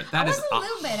not prepared. That is a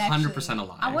little bit, actually. 100% a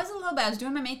lie. I was a little bit. I was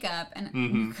doing my makeup, and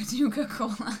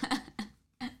Nuka-Cola.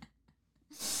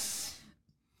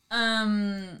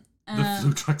 The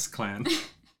Flutrex clan.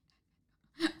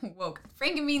 Woke.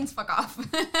 Franken beans, fuck off.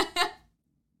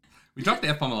 We dropped the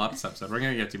F-bomb a lot this episode. We're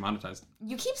going to get demonetized.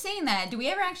 You keep saying that. Do we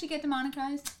ever actually get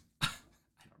demonetized? I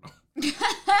don't know.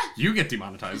 You get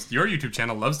demonetized. Your YouTube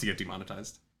channel loves to get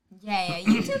demonetized. Yeah.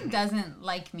 YouTube doesn't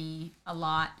like me a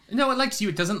lot. No, it likes you.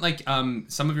 It doesn't like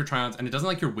some of your try-ons, and it doesn't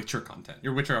like your Witcher content.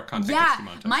 Your Witcher content gets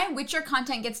demonetized. My Witcher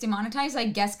content gets demonetized, I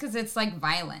guess, because it's, like,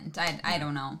 violent. I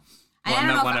don't know. Well, I don't in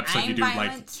know that one if episode, I'm you do,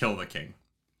 violent. like, kill the king.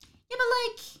 Yeah, but,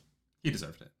 like... He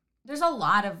deserved it. There's a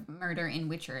lot of murder in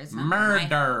Witcher. It's not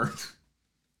Murder!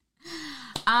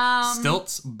 my...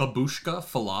 Stilts, babushka,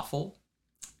 falafel.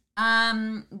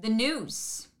 The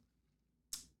news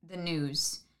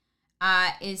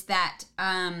is that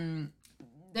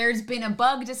there's been a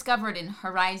bug discovered in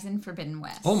Horizon Forbidden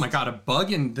West. Oh my god, a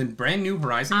bug in the brand new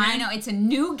Horizon game? I know, it's a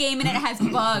new game and it has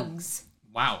bugs.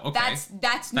 Wow, okay. That's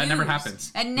That news. never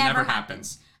happens. That never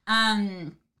happens.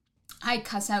 I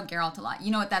cuss out Geralt a lot. You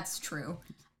know what? That's true.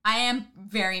 I am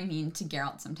very mean to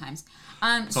Geralt sometimes.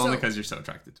 It's only because you're so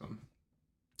attracted to him.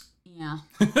 Yeah.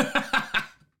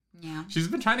 Yeah. She's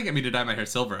been trying to get me to dye my hair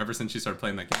silver ever since she started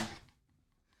playing that game.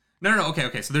 No.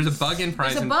 Okay. So there's a bug in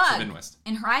Horizon Forbidden West.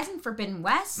 In Horizon Forbidden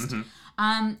West. Mm-hmm.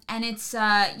 And it's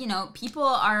people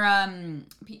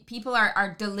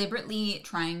are deliberately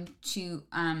trying to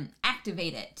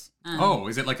activate it.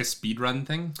 Is it like a speedrun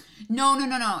thing?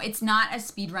 No. It's not a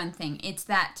speedrun thing. It's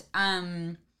that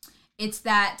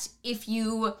if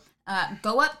you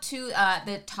go up to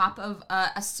the top of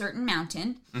a certain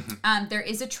mountain, there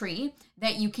is a tree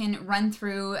that you can run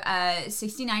through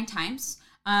 69 times.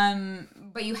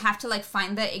 But you have to like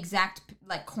find the exact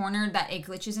like corner that it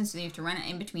glitches in, so you have to run it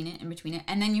in between it,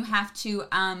 and then you have to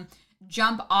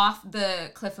jump off the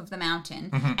cliff of the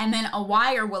mountain, and then a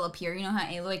wire will appear. You know how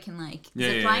Aloy can like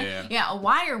zip line? Yeah, a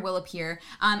wire will appear,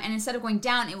 and instead of going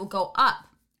down, it will go up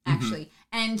actually,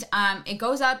 and it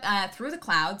goes up through the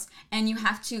clouds, and you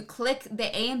have to click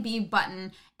the A and B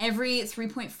button every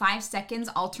 3.5 seconds,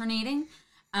 alternating.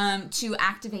 To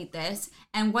activate this,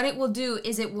 and what it will do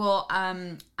is it will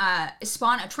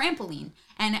spawn a trampoline,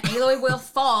 and Aloy will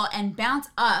fall and bounce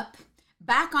up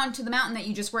back onto the mountain that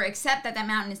you just were, except that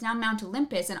mountain is now Mount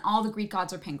Olympus, and all the Greek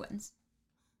gods are penguins.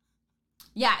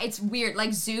 Yeah, it's weird.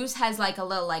 Like Zeus has like a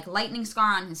little like lightning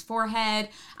scar on his forehead.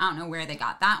 I don't know where they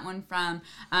got that one from.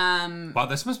 Wow,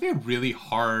 this must be a really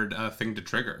hard thing to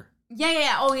trigger.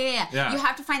 Yeah. Oh, yeah. You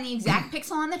have to find the exact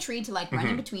pixel on the tree to like run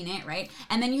in between it, right?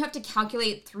 And then you have to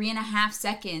calculate 3.5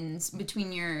 seconds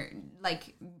between your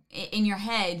like in your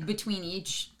head between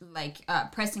each like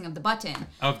pressing of the button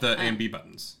of the A and B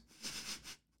buttons.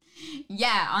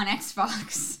 Yeah, on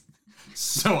Xbox.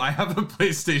 So I have a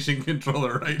PlayStation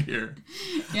controller right here.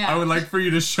 Yeah. I would like for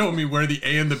you to show me where the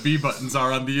A and the B buttons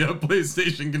are on the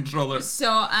PlayStation controller. So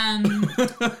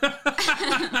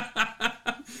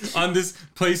on this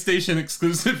PlayStation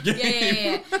exclusive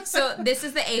game. Yeah. So this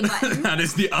is the A button. That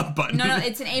is the up button. No,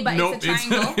 it's an A button. Nope, it's a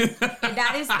triangle.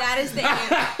 That is the A.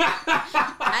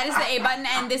 That is the A button,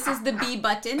 and this is the B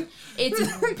button. It's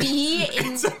B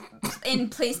in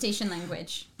PlayStation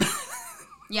language.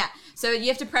 Yeah. So you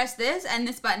have to press this and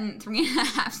this button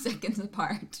 3.5 seconds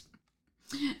apart.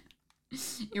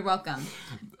 You're welcome.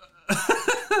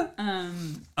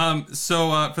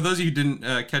 So for those of you who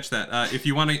didn't catch that, if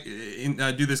you want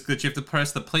to do this glitch, you have to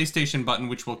press the PlayStation button,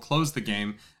 which will close the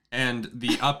game, and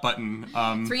the up button.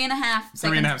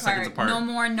 3.5 seconds apart. No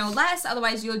more, no less.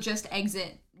 Otherwise, you'll just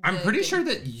exit. I'm pretty sure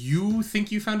that you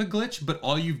think you found a glitch, but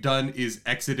all you've done is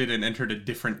exited and entered a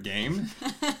different game.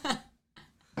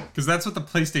 Because that's what the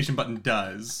PlayStation button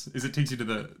does, is it takes you to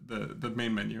the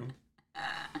main menu.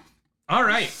 All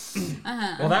right.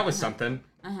 Well, that was something.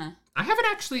 I haven't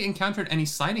actually encountered any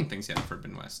sliding things yet in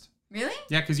Forbidden West. Really?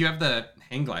 Yeah, because you have the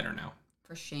hang glider now.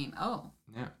 For shame. Oh.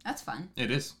 Yeah. That's fun.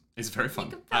 It is. It's very fun.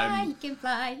 You can fly, you can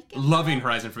fly, you can Loving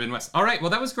Horizon Forbidden West. All right,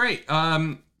 well, that was great.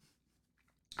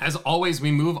 As always,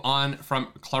 we move on from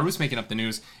Clarus making up the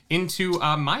news into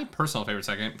my personal favorite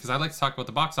segment, because I like to talk about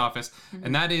the box office,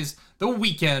 and that is the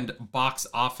weekend box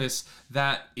office.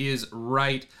 That is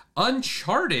right.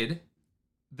 Uncharted,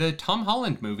 the Tom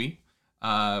Holland movie,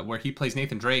 where he plays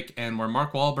Nathan Drake, and where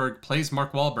Mark Wahlberg plays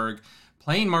Mark Wahlberg,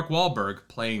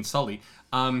 playing Sully.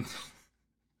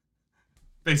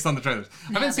 Based on the trailers.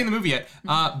 I haven't seen the movie yet,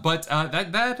 but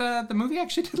the movie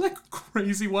actually did like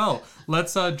crazy well.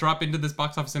 Let's drop into this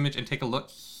box office image and take a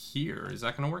look here. Is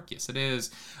that going to work? Yes, it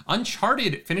is.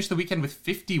 Uncharted finished the weekend with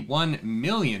 $51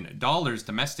 million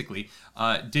domestically.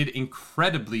 Did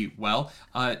incredibly well.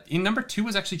 In number 2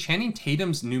 was actually Channing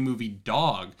Tatum's new movie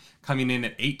Dog, coming in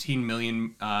at $18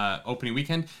 million opening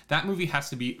weekend. That movie has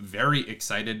to be very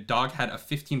excited. Dog had a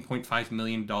 $15.5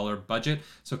 million budget,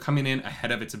 so coming in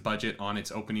ahead of its budget on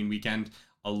its opening weekend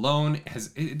alone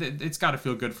it's got to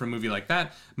feel good for a movie like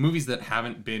that. Movies that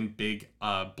haven't been big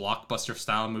blockbuster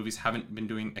style movies haven't been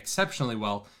doing exceptionally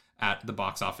well at the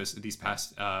box office these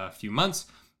past few months.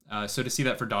 So to see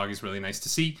that for Dog is really nice to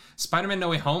see. Spider-Man No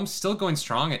Way Home still going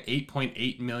strong at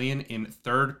 $8.8 million in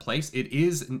third place. It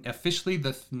is officially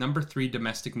the number 3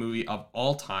 domestic movie of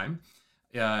all time.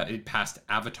 It passed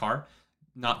Avatar,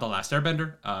 not The Last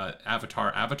Airbender,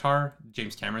 Avatar,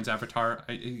 James Cameron's Avatar.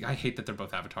 I hate that they're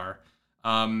both Avatar.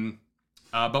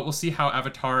 But we'll see how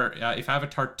Avatar, if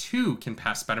Avatar 2 can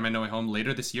pass Spider-Man No Way Home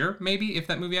later this year, maybe, if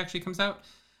that movie actually comes out.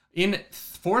 In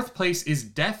fourth place is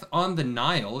Death on the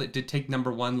Nile. It did take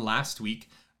number 1 last week,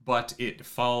 but it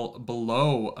fell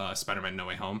below Spider-Man No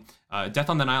Way Home. Death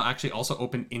on the Nile actually also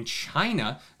opened in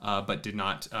China, but did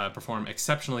not perform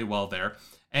exceptionally well there.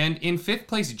 And in fifth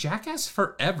place, Jackass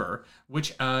Forever,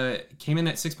 which came in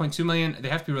at $6.2 million. They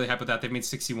have to be really happy with that. They've made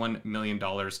 $61 million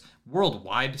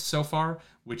worldwide so far,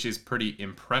 which is pretty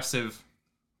impressive.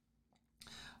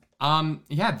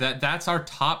 That's our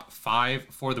top 5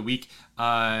 for the week.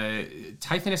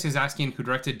 Typhonus is asking who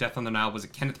directed Death on the Nile. Was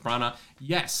it Kenneth Branagh?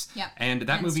 Yes. Yeah. And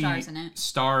that movie stars in it.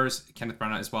 Stars Kenneth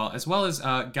Branagh as well as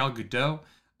Gal Gadot,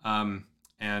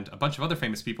 and a bunch of other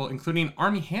famous people, including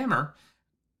Armie Hammer.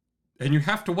 And you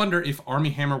have to wonder, if Armie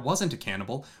Hammer wasn't a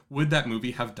cannibal, would that movie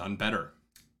have done better?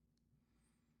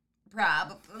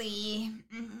 Probably.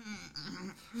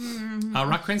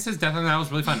 Rock Crane says Death on the Nile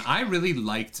was really fun. I really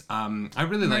liked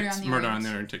Murder on the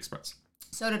Orient Express.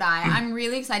 So did I. I'm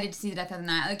really excited to see the Death on the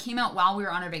Nile. It came out while we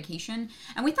were on our vacation,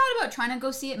 and we thought about trying to go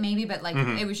see it maybe, but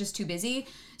it was just too busy.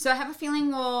 So I have a feeling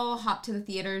we'll hop to the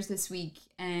theaters this week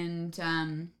and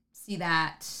see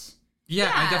that.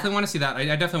 Yeah, I definitely want to see that. I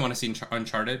definitely want to see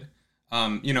Uncharted.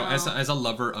 As a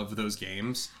lover of those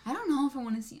games. I don't know if I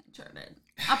want to see Uncharted.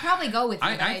 I'll probably go with you.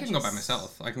 I can go by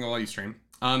myself. I can go while you stream.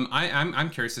 I'm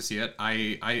curious to see it.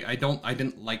 I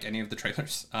didn't like any of the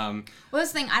trailers. Well,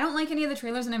 this thing, I don't like any of the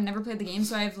trailers, and I've never played the game,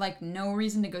 so I have no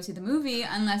reason to go see the movie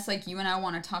unless you and I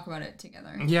want to talk about it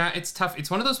together. Yeah, it's tough.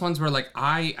 It's one of those ones where Mark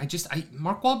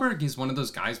Wahlberg is one of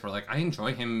those guys where I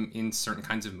enjoy him in certain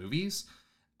kinds of movies,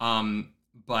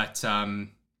 but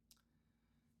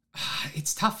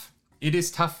it's tough. It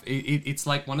is tough. It's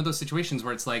like one of those situations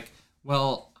where it's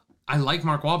well, I like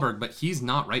Mark Wahlberg, but he's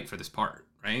not right for this part,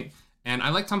 right? And I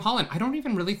like Tom Holland. I don't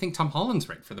even really think Tom Holland's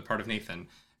right for the part of Nathan.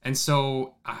 And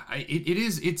so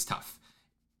it's tough.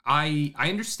 I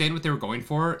understand what they were going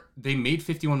for. They made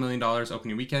 $51 million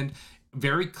opening weekend.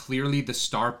 Very clearly, the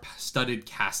star-studded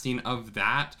casting of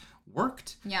that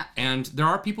worked. Yeah. And there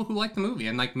are people who like the movie,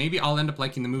 and maybe I'll end up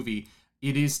liking the movie.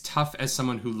 It is tough as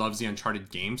someone who loves the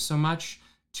Uncharted games so much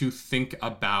to think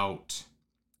about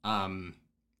them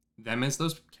as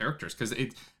those characters, because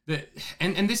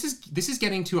this is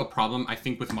getting to a problem I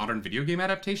think with modern video game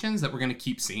adaptations that we're going to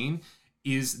keep seeing,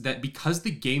 is that because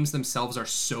the games themselves are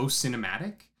so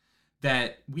cinematic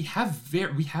that we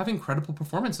have incredible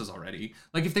performances already.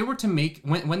 If they were to make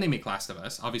when they make Last of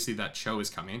Us, obviously that show is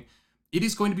coming, it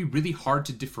is going to be really hard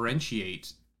to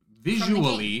differentiate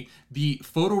visually the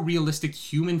photorealistic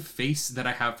human face that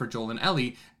I have for Joel and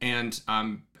Ellie and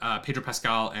Pedro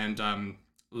Pascal and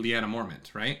Lyanna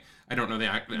Mormont, right? I don't know the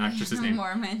actress's name.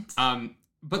 Mormont.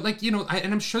 But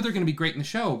and I'm sure they're going to be great in the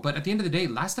show, but at the end of the day,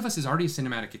 Last of Us is already a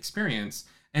cinematic experience,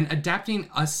 and adapting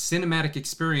a cinematic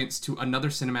experience to another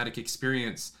cinematic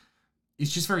experience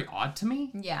is just very odd to me.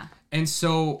 Yeah. And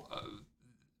so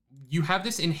you have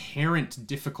this inherent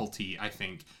difficulty, I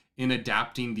think, in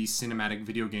adapting these cinematic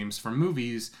video games for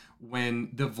movies when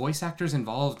the voice actors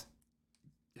involved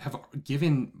have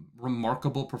given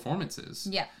remarkable performances.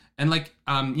 Yeah. And like,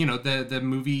 the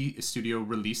movie studio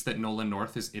released that Nolan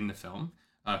North is in the film,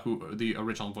 who the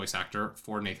original voice actor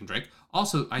for Nathan Drake.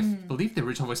 Also, I believe the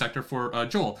original voice actor for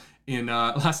Joel in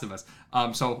Last of Us.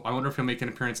 So I wonder if he'll make an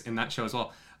appearance in that show as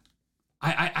well.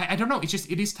 I don't know. It's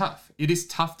just, it is tough. It is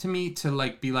tough to me to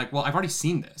like be like, well, I've already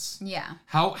seen this. Yeah.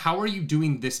 How are you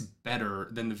doing this better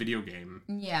than the video game?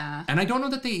 Yeah. And I don't know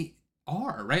that they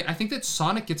are, right? I think that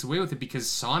Sonic gets away with it because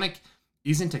Sonic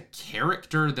isn't a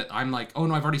character that I'm like, oh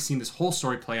no, I've already seen this whole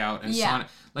story play out. And Sonic,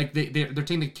 like they're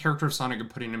taking the character of Sonic and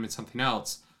putting him in something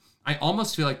else. I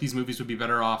almost feel like these movies would be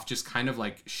better off just kind of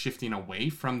like shifting away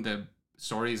from the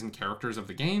stories and characters of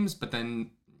the games, but then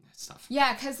stuff.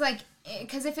 Yeah, because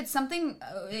if it's something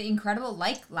incredible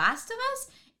like Last of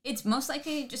Us, it's most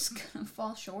likely just gonna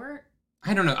fall short.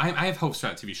 I don't know. I have hopes for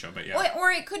that TV show, but yeah. Or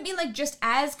it could be like just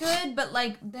as good, but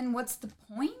like then what's the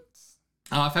point?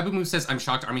 Fabu Move says, I'm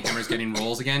shocked Armie Hammer is getting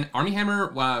roles again. Armie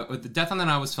Hammer, the Death on the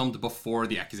Nile was filmed before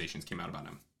the accusations came out about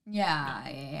him. Yeah.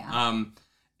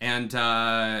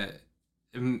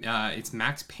 It's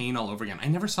Max Payne all over again. I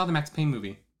never saw the Max Payne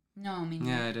movie. No, I mean.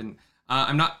 Yeah, I didn't.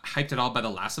 I'm not hyped at all by the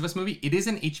Last of Us movie. It is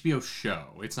an HBO show.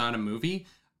 It's not a movie.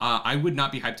 I would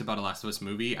not be hyped about a Last of Us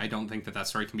movie. I don't think that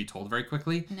story can be told very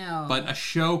quickly. No. But a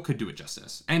show could do it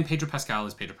justice. And Pedro Pascal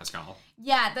is Pedro Pascal.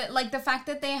 Yeah, the fact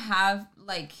that they have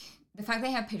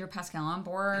Pedro Pascal on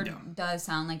board does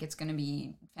sound like it's going to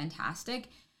be fantastic.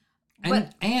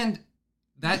 And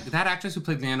that actress who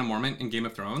played Lyanna Mormont in Game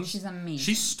of Thrones, she's amazing.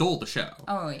 She stole the show.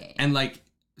 Oh yeah. And like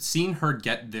seeing her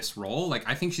get this role, like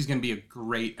I think she's going to be a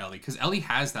great Ellie, because Ellie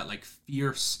has that like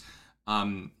fierce,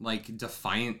 like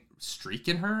defiant streak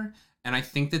in her. And I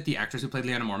think that the actress who played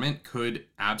Lyanna Mormont could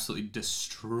absolutely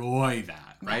destroy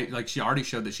that, right? Yeah. Like she already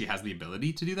showed that she has the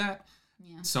ability to do that.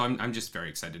 Yeah. So I'm just very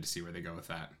excited to see where they go with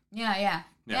that. Yeah.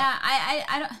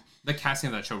 I don't. The casting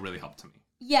of that show really helped to me.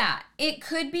 Yeah, it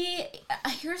could be.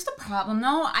 Here's the problem,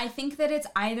 though. I think that it's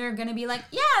either gonna be like,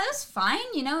 yeah, that's fine.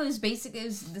 You know, it was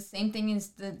the same thing as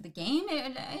the game.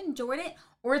 I enjoyed it.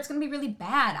 Or it's gonna be really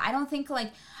bad. I think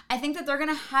that they're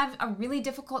gonna have a really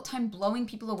difficult time blowing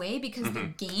people away because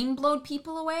the game blowed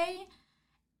people away.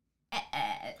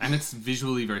 And it's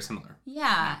visually very similar.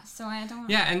 Yeah, so I don't.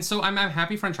 Yeah, and so I'm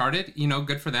happy for Uncharted. You know,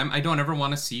 good for them. I don't ever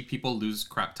want to see people lose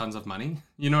crap tons of money.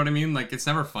 You know what I mean? Like, it's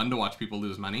never fun to watch people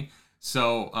lose money.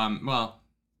 So, well,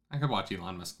 I could watch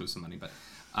Elon Musk lose some money, but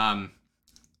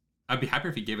I'd be happier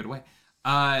if he gave it away.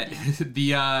 But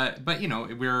you know,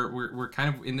 we're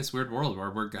kind of in this weird world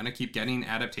where we're gonna keep getting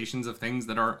adaptations of things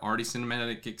that are already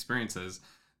cinematic experiences.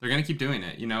 They're gonna keep doing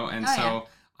it, you know, and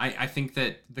I think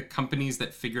that the companies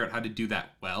that figure out how to do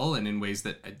that well and in ways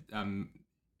that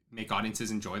make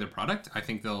audiences enjoy their product, I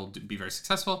think they'll be very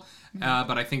successful.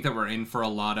 But I think that we're in for a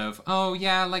lot of, oh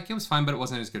yeah, like it was fine, but it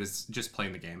wasn't as good as just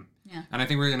playing the game. Yeah. And I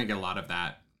think we're going to get a lot of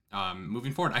that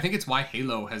moving forward. I think it's why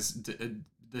Halo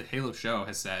the Halo show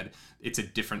has said it's a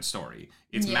different story.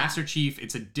 It's Master Chief.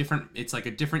 It's like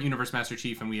a different universe Master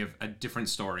Chief, and we have a different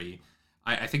story.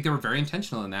 I think they were very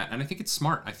intentional in that, and I think it's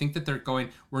smart. I think that they're going,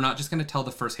 we're not just going to tell the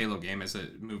first Halo game as a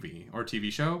movie or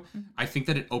TV show. Mm-hmm. I think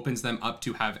that it opens them up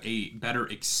to have a better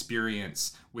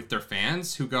experience with their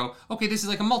fans who go, okay, this is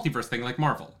like a multiverse thing like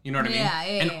Marvel. You know what I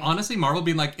mean? And honestly, Marvel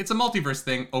being like, it's a multiverse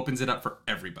thing opens it up for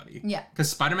everybody. Yeah. Because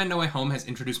Spider-Man No Way Home has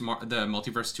introduced the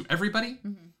multiverse to everybody,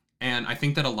 and I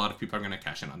think that a lot of people are going to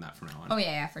cash in on that from now on. Oh,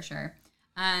 yeah, for sure.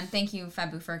 Thank you,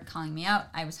 Fabu, for calling me out.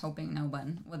 I was hoping no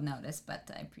one would notice, but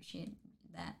I appreciate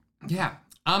that. Yeah.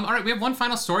 All right, we have one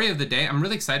final story of the day. I'm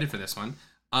really excited for this one.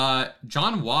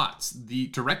 John Watts, the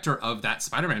director of that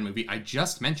Spider-Man movie I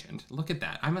just mentioned, look at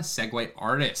that. I'm a segue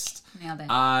artist. Nailed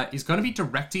it. Is going to be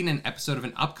directing an episode of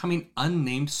an upcoming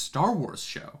unnamed Star Wars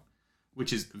show,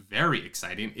 which is very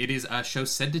exciting. It is a show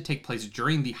said to take place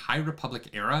during the High Republic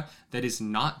era that is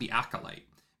not the Acolyte,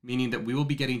 meaning that we will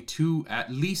be getting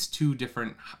at least two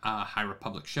different High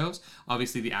Republic shows.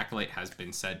 Obviously, the Acolyte has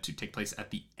been said to take place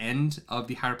at the end of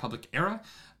the High Republic era.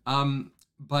 I'm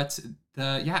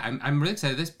really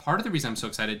excited. This part of the reason I'm so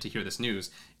excited to hear this news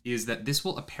is that this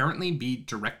will apparently be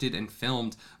directed and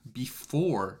filmed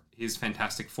before his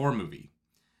Fantastic Four movie.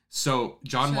 So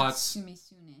John Watts...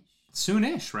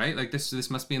 Soonish, right? Like this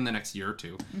must be in the next year or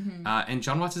two. And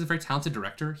John Watts is a very talented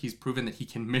director. He's proven that he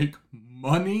can make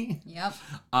money. Yep.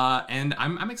 And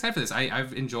I'm excited for this.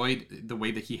 I've enjoyed the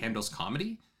way that he handles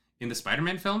comedy in the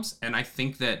Spider-Man films, and I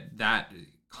think that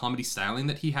comedy styling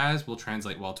that he has will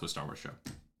translate well to a Star Wars show.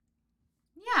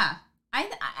 Yeah.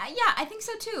 I think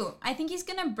so too. I think he's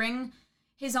gonna bring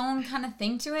his own kind of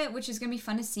thing to it, which is gonna be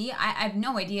fun to see. I have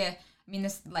no idea. I mean,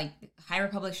 this, like, High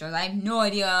Republic shows, I have no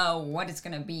idea what it's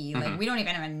going to be. Like, we don't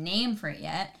even have a name for it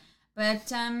yet.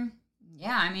 But,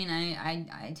 Yeah, I mean,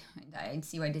 I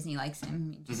see why Disney likes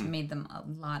him. He just made them a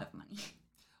lot of money.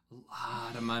 A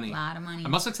lot of money. A lot of money.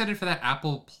 I'm also excited for that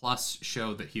Apple Plus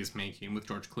show that he's making with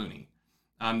George Clooney.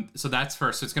 So that's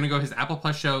first. So it's going to go his Apple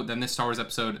Plus show, then this Star Wars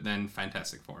episode, then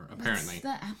Fantastic Four, apparently.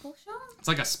 What's the Apple show? It's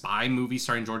like a spy movie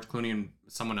starring George Clooney and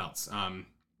someone else. I'm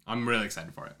really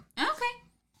excited for it.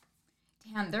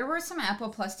 Okay. Damn, there were some Apple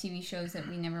Plus TV shows that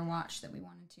we never watched that we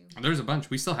wanted to. There's a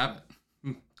bunch. We still have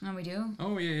it. Oh, we do?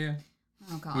 Oh, yeah.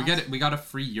 Oh, God. We got a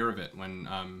free year of it when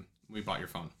we bought your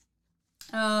phone.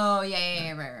 Oh,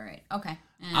 yeah, right. Okay.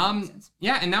 Makes sense.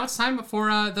 Yeah, and now it's time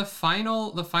for the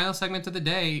final segment of the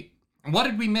day. What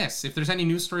did we miss? If there's any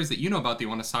news stories that you know about that you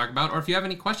want us to talk about, or if you have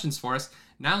any questions for us,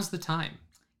 now's the time.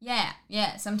 Yeah.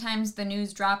 Sometimes the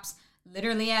news drops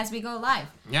literally as we go live.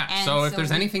 Yeah, and so if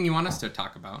there's anything you want us to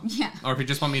talk about. Yeah. Or if you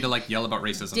just want me to, like, yell about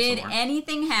racism Did somewhere.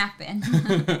 anything happen?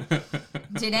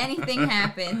 Did anything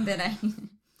happen that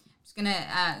I'm just going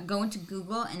to go into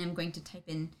Google and I'm going to type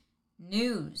in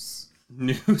news.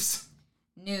 News.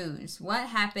 What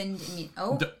happened in...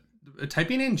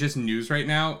 Typing in just news right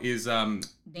now is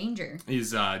danger.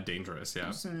 Dangerous, yeah.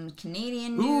 Some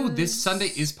Canadian news. Ooh, this Sunday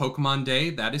is Pokemon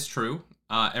Day. That is true.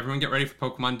 Everyone get ready for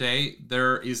Pokemon Day.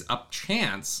 There is a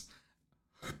chance,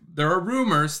 there are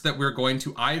rumors that we're going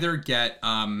to either get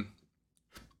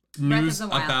news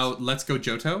about Let's Go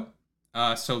Johto,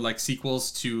 so like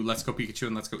sequels to Let's Go Pikachu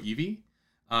and Let's Go Eevee,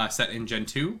 set in Gen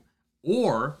 2,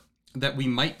 or that we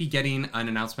might be getting an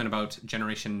announcement about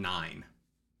Generation 9.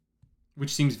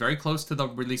 Which seems very close to the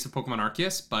release of Pokemon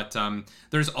Arceus, but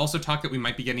there's also talk that we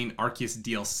might be getting Arceus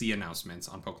DLC announcements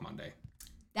on Pokemon Day.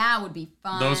 That would be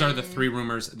fun. Those are the 3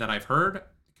 rumors that I've heard.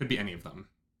 Could be any of them.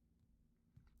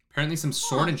 Apparently some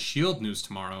Sword and Shield news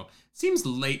tomorrow. Seems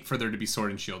late for there to be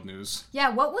Sword and Shield news. Yeah,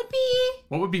 what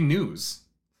would be news?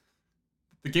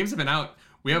 The games have been out.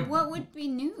 What would be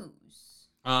news?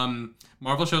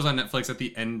 Marvel shows on Netflix at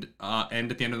the end at the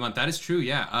end of the month. That is true,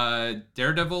 yeah.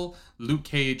 Daredevil, Luke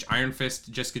Cage, Iron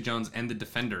Fist, Jessica Jones, and The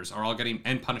Defenders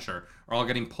and Punisher are all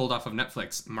getting pulled off of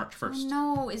Netflix March 1st. Oh,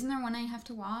 no, isn't there one I have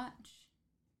to watch?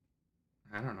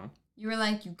 I don't know. You were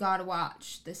like, you gotta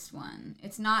watch this one.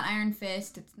 It's not Iron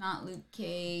Fist, it's not Luke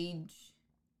Cage.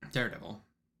 Daredevil.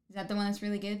 Is that the one that's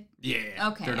really good? Yeah.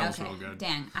 Okay, Daredevil's real good.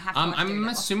 Dang, I have to watch I'm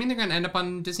Daredevil. assuming they're gonna end up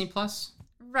on Disney Plus.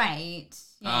 Right.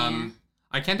 Yeah.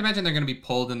 I can't imagine they're going to be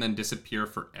pulled and then disappear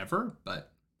forever,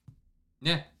 but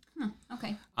yeah.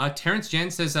 Okay. Terrence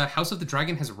Jan says House of the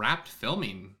Dragon has wrapped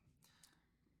filming.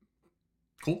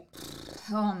 Cool.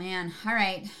 Oh man. All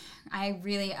right. I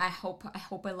hope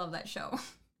I love that show.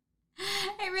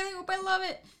 I really hope I love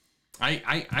it.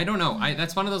 I don't know.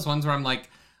 That's one of those ones where I'm like,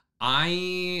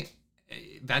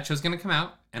 that show's going to come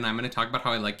out and I'm going to talk about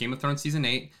how I like Game of Thrones season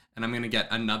 8. And I'm going to get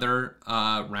another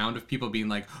round of people being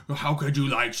like, how could you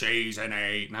like season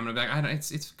 8? And I'm going to be like,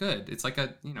 it's good. It's like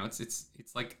it's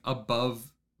like above,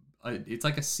 it's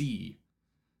like a C.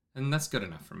 And that's good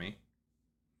enough for me.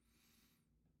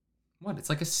 What? It's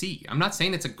like a C. I'm not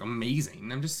saying it's amazing.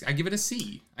 I give it a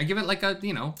C. I give it like a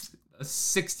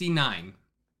 69.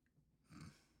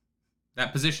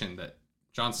 That position that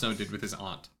Jon Snow did with his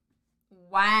aunt.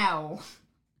 Wow.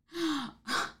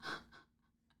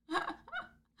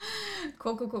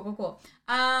 Cool.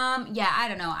 Yeah, I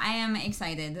don't know. I am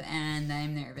excited and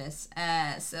I'm nervous.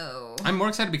 So I'm more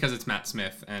excited because it's Matt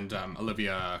Smith and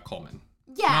Olivia Colman.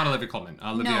 Yeah. Not Olivia Colman.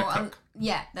 Olivia Cook.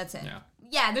 Yeah, that's it. Yeah.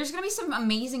 Yeah, there's gonna be some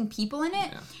amazing people in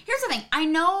it. Yeah. Here's the thing. I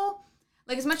know,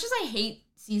 like, as much as I hate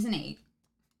season 8,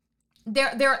 there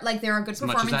are good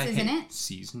performances in it.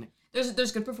 Season 8.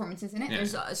 There's good performances in it. Yeah.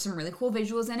 There's some really cool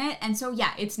visuals in it, and so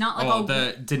yeah, it's not like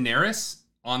the Daenerys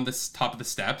on the top of the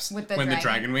steps with the when the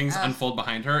dragon wings unfold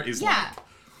behind her is like,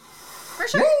 for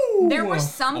sure. Woo! There were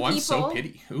some people. I'm so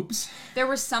pity. Oops. There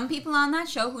were some people on that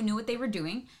show who knew what they were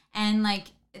doing, and like,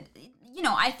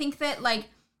 I think that like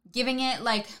giving it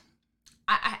like,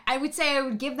 I would say I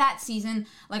would give that season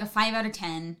like a 5 out of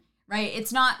 10. Right?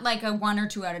 It's not like a 1 or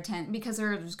 2 out of 10 because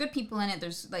there's good people in it.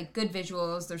 There's like good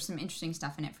visuals. There's some interesting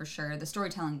stuff in it for sure. The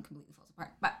storytelling completely falls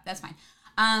apart, but that's fine.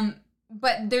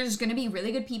 But there's going to be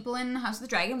really good people in House of the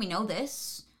Dragon. We know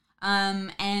this.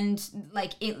 And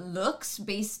like it looks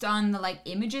based on the like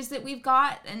images that we've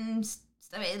got and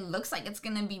stuff, it looks like it's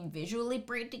going to be visually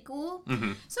pretty cool.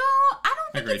 Mm-hmm. So I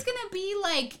don't think Agreed. it's going to be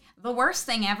like the worst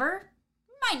thing ever.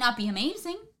 Might not be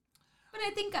amazing. But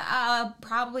I think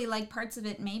probably like parts of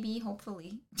it, maybe,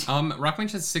 hopefully. Rockman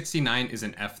says 69 is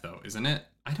an F though, isn't it?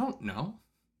 I don't know.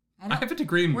 I have a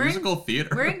degree in musical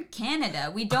theater. We're in Canada.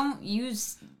 We don't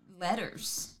use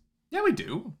letters. Yeah, we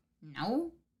do.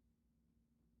 No.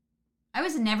 I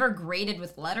was never graded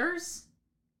with letters.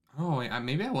 Oh,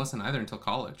 maybe I wasn't either until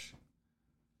college.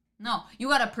 No, you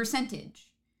got a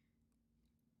percentage.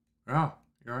 Oh,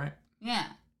 you're right. Yeah.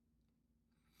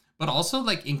 But also,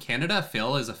 like, in Canada, a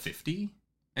fail is a 50,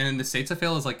 and in the States, a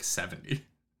fail is like 70.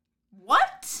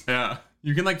 What? Yeah.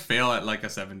 You can, like, fail at, like, a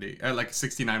 70. Like,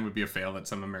 69 would be a fail at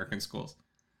some American schools.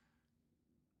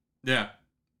 Yeah.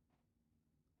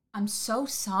 I'm so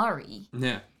sorry.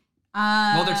 Yeah.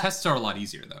 Well, their tests are a lot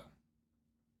easier, though.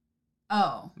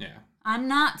 Oh. Yeah. I'm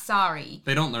not sorry.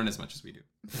 They don't learn as much as we do.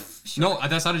 Sure. No,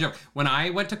 that's not a joke. When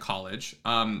I went to college,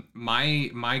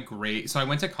 my grade. So I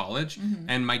went to college,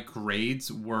 and my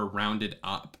grades were rounded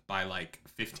up by like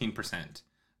 15%,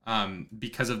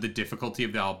 because of the difficulty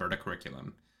of the Alberta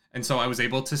curriculum. And so I was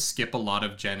able to skip a lot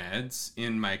of gen eds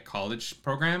in my college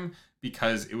program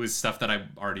because it was stuff that I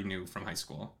already knew from high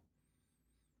school.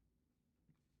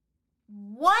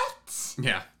 What?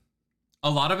 Yeah. A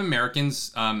lot of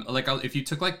Americans, like if you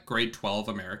took like grade 12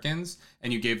 Americans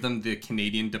and you gave them the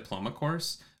Canadian diploma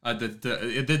course,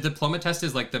 the diploma test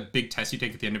is like the big test you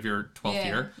take at the end of your 12th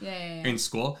year in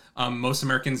school. Most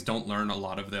Americans don't learn a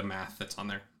lot of the math that's on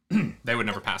there. They would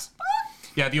never pass.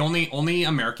 Yeah, the only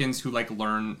Americans who like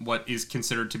learn what is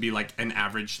considered to be like an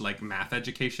average like math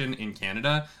education in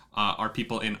Canada are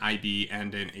people in IB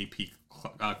and in AP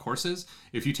courses.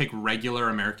 If you take regular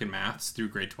American maths through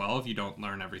grade 12, you don't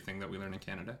learn everything that we learn in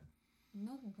Canada.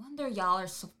 No wonder y'all are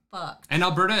so fucked. And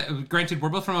Alberta, granted, we're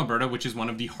both from Alberta, which is one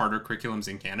of the harder curriculums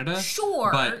in Canada. Sure.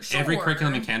 But every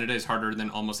curriculum in Canada is harder than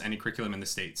almost any curriculum in the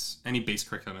States. Any base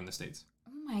curriculum in the States.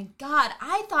 Oh my God.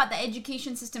 I thought the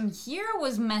education system here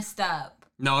was messed up.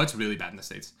 No, it's really bad in the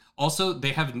States. Also,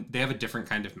 they have a different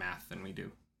kind of math than we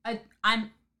do.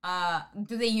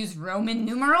 Do they use Roman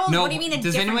numerals? No. What do you mean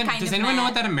does anyone know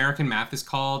what math? that American math is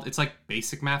called? It's like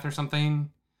basic math or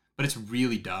something, but it's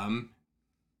really dumb.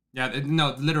 Yeah,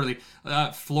 no, literally.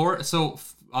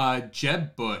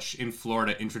 Jeb Bush in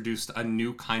Florida introduced a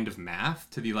new kind of math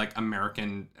to the like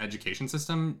American education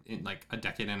system in like a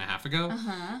decade and a half ago,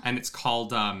 and it's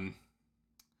called.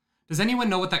 Does anyone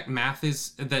know what that math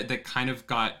is that kind of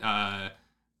got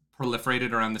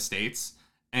proliferated around the States?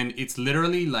 And it's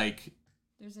literally like.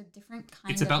 There's a different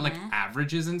kind. It's about math? like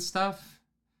averages and stuff.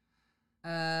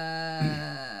 What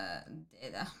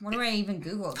do I even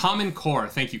Google? Common Core.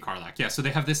 Thank you, Karlak. Yeah, so they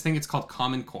have this thing. It's called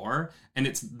Common Core, and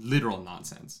it's literal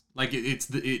nonsense. Like it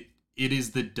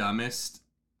is the dumbest.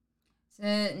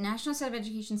 The National Set of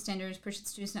Education Standards pushes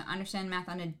students to understand math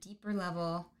on a deeper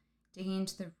level, digging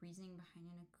into the reasoning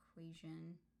behind an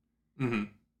equation. Mm-hmm.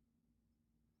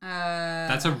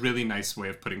 That's a really nice way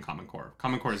of putting Common Core.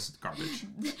 Common Core is garbage.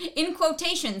 In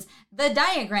quotations, the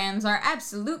diagrams are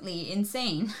absolutely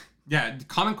insane. Yeah,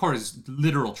 Common Core is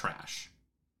literal trash.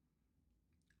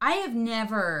 I have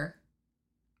never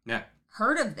Yeah.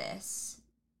 heard of this.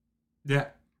 Yeah.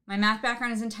 My math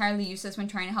background is entirely useless when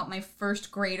trying to help my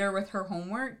first grader with her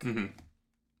homework. Mm-hmm.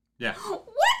 Yeah. What?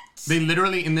 They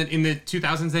literally in the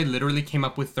 2000s they literally came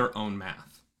up with their own math.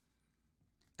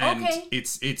 And okay.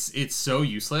 it's so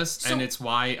useless, and it's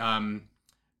why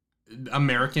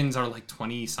Americans are like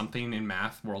 20 something in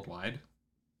math worldwide,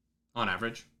 on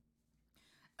average.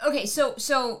 Okay, so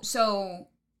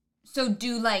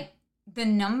do like the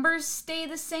numbers stay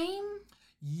the same?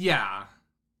 Yeah.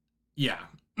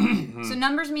 So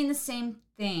numbers mean the same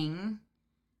thing,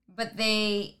 but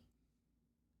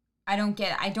I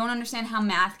don't understand how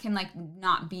math can like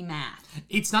not be math.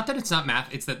 It's not that it's not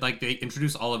math, it's that like they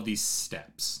introduce all of these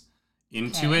steps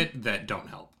into it that don't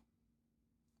help.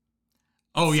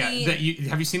 Oh yeah,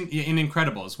 have you seen in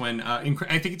Incredibles when I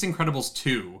think it's Incredibles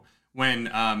 2 when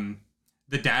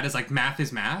the dad is like math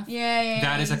is math? Yeah.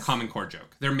 That is a Common Core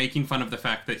joke. They're making fun of the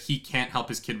fact that he can't help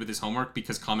his kid with his homework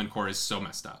because Common Core is so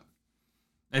messed up.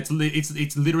 It's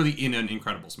literally in an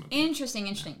Incredibles movie. Interesting.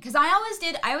 Because I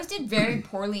always did very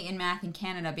poorly in math in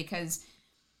Canada because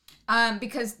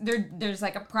there's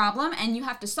like a problem and you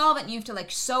have to solve it and you have to like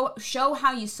show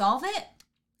how you solve it,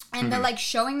 and the like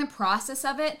showing the process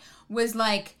of it was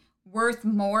like worth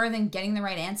more than getting the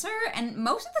right answer. And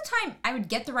most of the time I would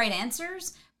get the right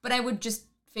answers, but I would just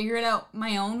figure it out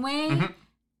my own way.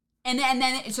 And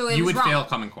then so it you was would wrong. fail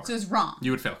Common Core. So it was wrong.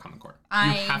 You would fail Common Core. You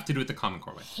have to do it the Common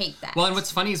Core way. Hate that. Well, and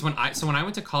what's funny is when I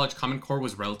went to college, Common Core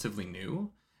was relatively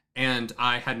new, and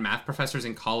I had math professors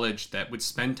in college that would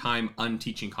spend time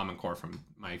unteaching Common Core from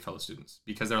my fellow students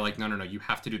because they're like, no, you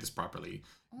have to do this properly.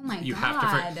 Oh my you God.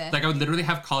 have to like I would literally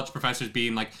have college professors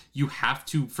being like, you have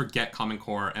to forget Common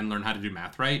Core and learn how to do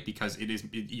math right because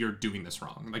you're doing this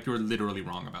wrong. Like you're literally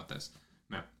wrong about this.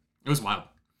 Yeah, it was wild.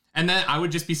 And then I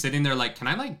would just be sitting there like, can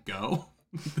I like go?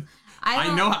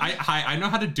 I know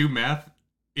how to do math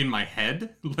in my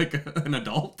head like an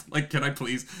adult. Like, can I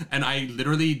please? And I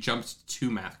literally jumped 2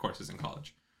 math courses in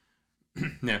college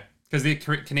Yeah, because the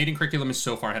Canadian curriculum is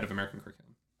so far ahead of American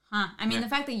curriculum. Huh. I mean, the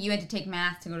fact that you had to take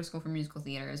math to go to school for musical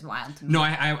theater is wild to me. No,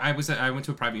 I went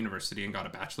to a private university and got a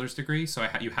bachelor's degree, so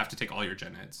you have to take all your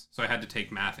gen eds. So I had to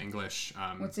take math, English.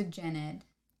 What's a gen ed?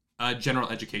 General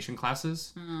education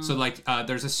classes. So like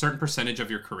there's a certain percentage of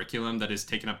your curriculum that is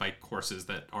taken up by courses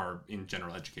that are in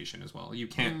general education as well. You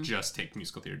can't just take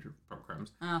musical theater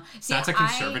programs. See, That's a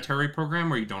conservatory program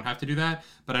where you don't have to do that.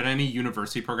 But at any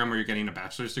university program where you're getting a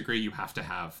bachelor's degree, you have to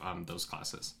have those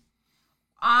classes.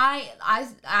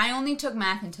 I only took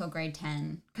math until grade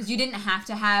 10 because you didn't have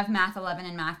to have math 11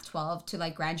 and math 12 to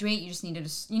like graduate. You just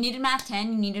needed you needed math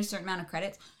 10. You needed a certain amount of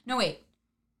credits. No, wait.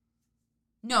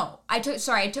 No, I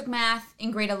took math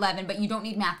in grade 11, but you don't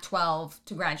need math 12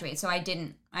 to graduate. So I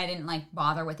didn't like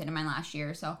bother with it in my last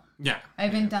year. So yeah, I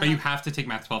haven't done. But you have to take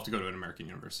math 12 to go to an American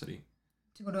university.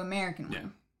 To go to American one.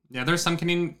 Yeah, yeah. There's some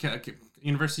Canadian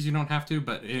universities you don't have to,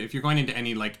 but if you're going into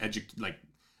any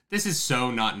this is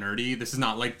so not nerdy. This is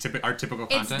not like our typical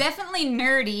content. It's definitely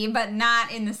nerdy, but not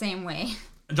in the same way.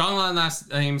 John Long last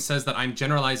name says that I'm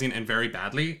generalizing and very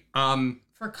badly.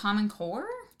 For Common Core.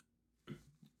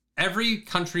 Every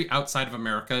country outside of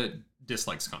America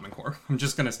dislikes Common Core. I'm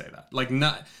just gonna say that. Like,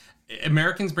 not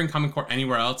Americans bring Common Core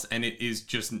anywhere else, and it is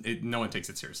just no one takes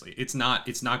it seriously. It's not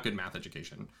good math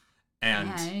education, and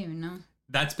yeah, I didn't even know.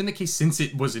 That's been the case since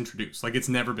it was introduced. Like, it's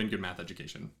never been good math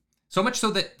education. So much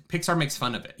so that Pixar makes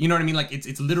fun of it. You know what I mean? Like,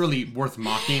 it's literally worth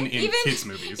mocking in kids'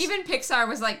 movies. Even Pixar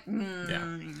was like,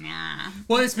 nah.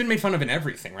 Well, it's been made fun of in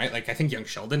everything, right? Like, I think Young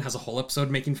Sheldon has a whole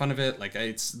episode making fun of it. Like,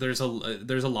 there's a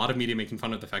lot of media making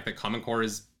fun of the fact that Common Core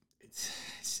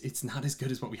it's not as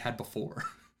good as what we had before.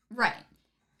 Right.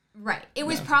 It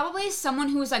was probably someone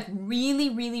who was like really,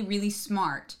 really, really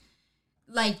smart.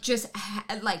 Like just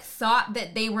like thought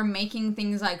that they were making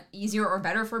things like easier or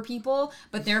better for people,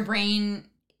 but their brain,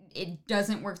 it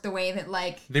doesn't work the way that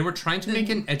like they were trying to make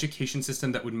an education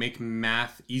system that would make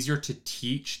math easier to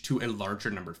teach to a larger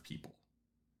number of people.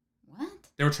 What?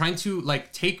 They were trying to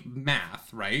like take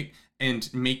math, right,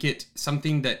 and make it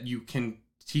something that you can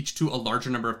teach to a larger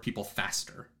number of people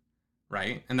faster,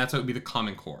 right? And that's what would be the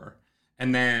Common Core.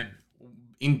 And then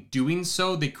in doing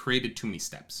so, they created too many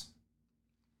steps.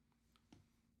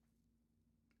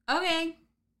 Okay.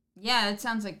 Yeah, it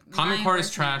sounds like Common Core is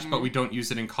trash, but we don't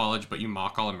use it in college, but you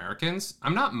mock all Americans.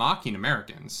 I'm not mocking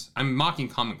Americans. I'm mocking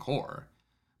Common Core.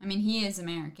 I mean, he is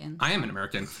American. I am an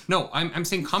American. No, I'm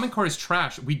saying Common Core is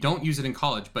trash. We don't use it in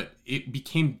college, but it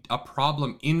became a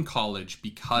problem in college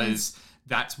because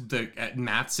that's the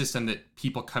math system that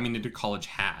people coming into college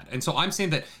had. And so I'm saying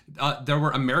that there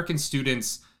were American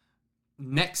students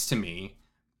next to me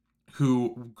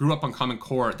who grew up on Common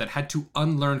Core that had to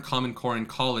unlearn Common Core in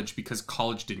college because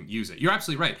college didn't use it. You're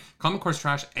absolutely right. Common Core is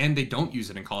trash and they don't use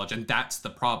it in college, and that's the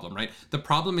problem, right? The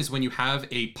problem is when you have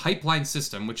a pipeline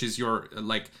system, which is your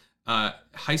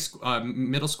high school,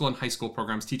 middle school and high school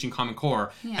programs teaching Common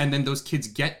Core, and then those kids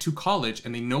get to college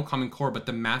and they know Common Core, but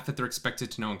the math that they're expected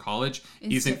to know in college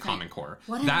isn't Common Core.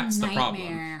 That's the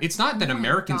problem. It's not that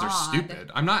Americans are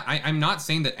stupid. I'm not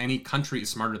saying that any country is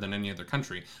smarter than any other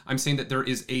country. I'm saying that there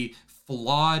is a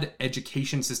flawed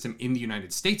education system in the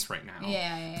United States right now.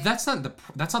 Yeah. That's not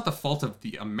the fault of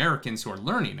the Americans who are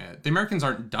learning it. The Americans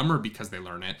aren't dumber because they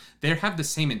learn it. They have the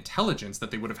same intelligence that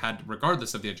they would have had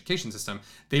regardless of the education system.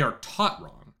 They are taught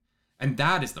wrong. And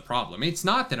that is the problem. It's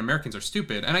not that Americans are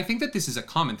stupid. And I think that this is a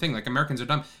common thing. Like, Americans are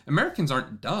dumb. Americans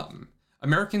aren't dumb.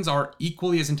 Americans are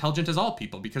equally as intelligent as all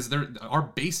people because our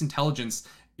base intelligence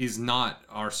is not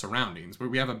our surroundings. Where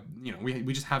we have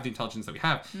we just have the intelligence that we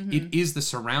have. Mm-hmm. It is the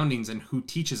surroundings and who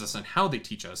teaches us and how they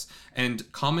teach us.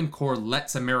 And Common Core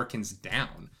lets Americans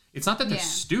down. It's not that they're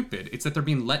stupid. It's that they're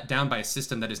being let down by a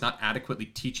system that is not adequately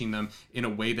teaching them in a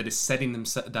way that is setting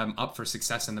them up for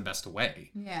success in the best way.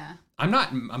 Yeah.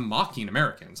 I'm mocking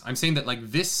Americans. I'm saying that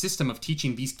like this system of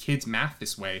teaching these kids math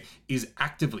this way is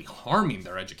actively harming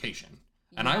their education.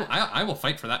 And I will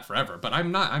fight for that forever. But I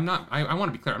want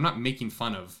to be clear. I'm not making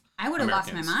fun of I would have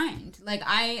lost my mind. Like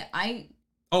I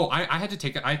had to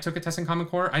take it. I took a test in Common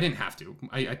Core. I didn't have to.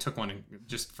 I took one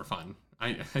just for fun.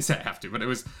 I said I have to, but I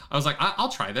was like, I'll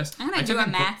try this. I'm gonna do a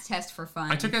math test for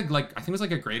fun. I took I think it was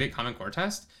like a grade 8 Common Core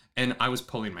test, and I was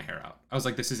pulling my hair out. I was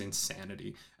like, this is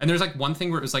insanity. And there's like one thing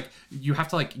where it was like, you have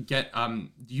to like get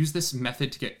use this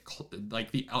method to get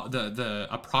like the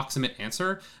approximate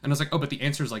answer. And I was like, oh, but the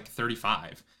answer is like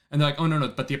 35. And they're like, oh no,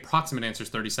 but the approximate answer is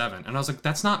 37. And I was like,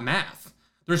 that's not math.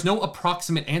 There's no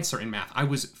approximate answer in math. I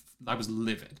was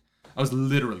livid. I was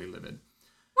literally livid.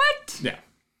 What? Yeah.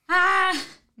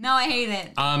 No, I hate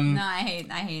it. No, I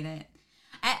hate it.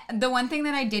 The one thing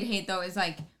that I did hate though is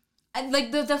like,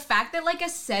 like the fact that like a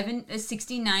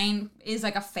 69 is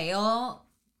like a fail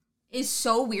is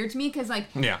so weird to me, because like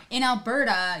in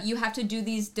Alberta you have to do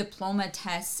these diploma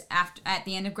tests at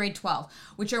the end of grade 12,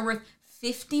 which are worth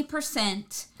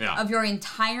 50% of your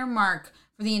entire mark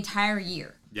for the entire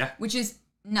year. Yeah. Which is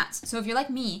nuts. So if you're like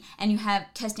me and you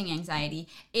have testing anxiety,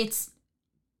 it's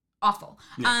awful.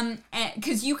 Yeah.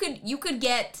 Because you could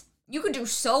do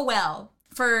so well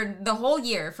for the whole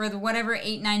year, for the whatever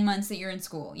 8-9 months that you're in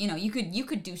school. You know, you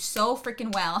could do so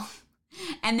freaking well.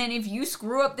 And then if you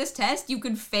screw up this test, you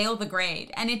could fail the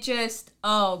grade. And it just,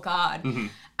 oh God. Mm-hmm.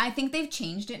 I think they've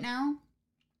changed it now.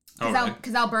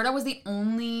 Because Alberta was the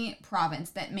only province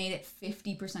that made it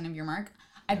 50% of your mark.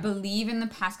 I believe in the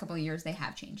past couple of years they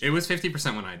have changed. It was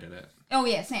 50% when I did it. Oh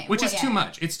yeah, same. Which is too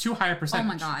much. It's too high a percentage. Oh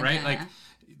my God. Right? Yeah,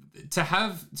 to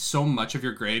have so much of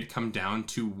your grade come down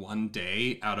to one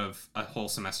day out of a whole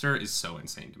semester is so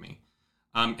insane to me.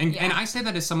 And I say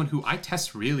that as someone who I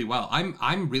test really well.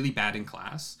 I'm really bad in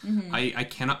class. Mm-hmm. I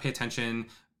cannot pay attention.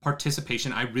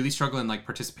 Participation, I really struggle in like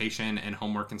participation and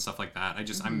homework and stuff like that.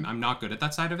 I'm not good at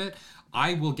that side of it.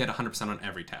 I will get 100% on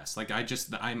every test. Like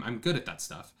I'm good at that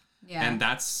stuff. Yeah. And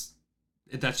that's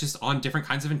just on different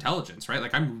kinds of intelligence, right?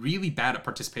 Like I'm really bad at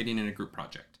participating in a group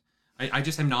project. I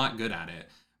just am not good at it.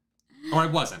 Or I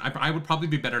wasn't. I would probably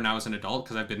be better now as an adult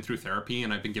because I've been through therapy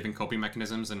and I've been given coping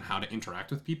mechanisms and how to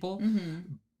interact with people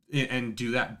and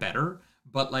do that better.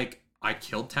 But like I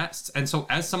killed tests. And so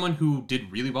as someone who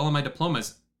did really well on my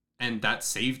diplomas, and that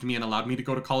saved me and allowed me to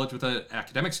go to college with an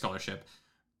academic scholarship,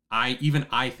 I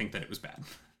think that it was bad.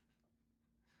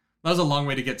 That was a long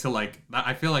way to get to like,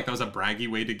 I feel like that was a braggy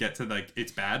way to get to like,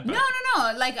 it's bad. But...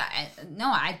 No. Like,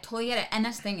 I totally get it. And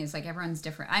this thing is like, everyone's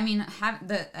different. I mean,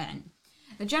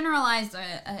 the generalized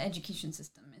education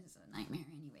system is a nightmare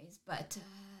anyways, but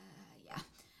yeah.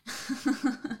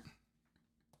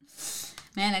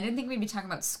 Man, I didn't think we'd be talking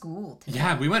about school today.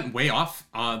 Yeah, we went way off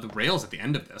the rails at the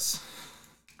end of this.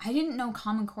 I didn't know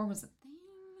Common Core was a thing.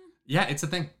 Yeah, it's a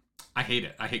thing. I hate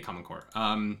it. I hate Common Core.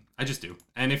 I just do.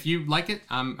 And if you like it,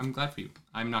 I'm glad for you.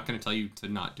 I'm not going to tell you to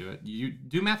not do it. You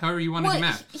do math however you want to do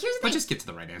math. But just get to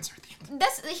the right answer at the end.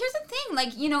 Here's the thing.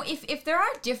 Like, you know, if there are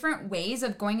different ways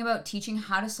of going about teaching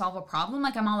how to solve a problem,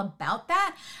 like I'm all about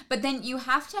that. But then you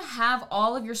have to have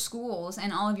all of your schools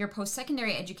and all of your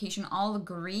post-secondary education all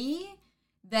agree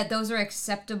that those are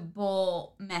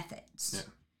acceptable methods.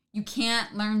 Yeah. You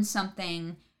can't learn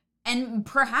something and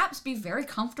perhaps be very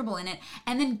comfortable in it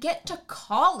and then get to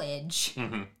college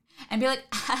and be like,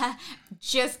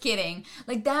 just kidding.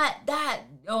 Like that,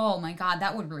 oh my God,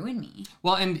 that would ruin me.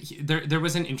 Well, and there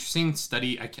was an interesting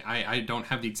study. I don't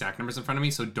have the exact numbers in front of me,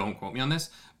 so don't quote me on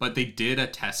this, but they did a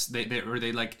test.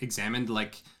 They like examined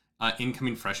like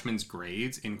incoming freshmen's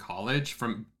grades in college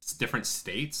from different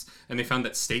states, and they found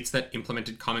that states that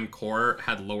implemented Common Core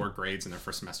had lower grades in their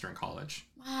first semester in college.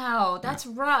 Wow, that's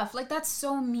rough. Like, that's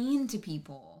so mean to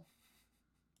people.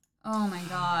 Oh my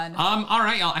God. All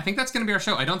right, y'all. I think that's going to be our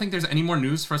show. I don't think there's any more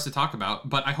news for us to talk about,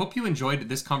 but I hope you enjoyed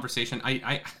this conversation.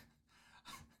 I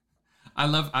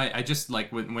just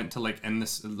like went to like end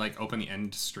this, like open the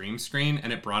end stream screen,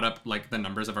 and it brought up like the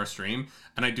numbers of our stream.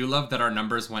 And I do love that our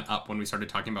numbers went up when we started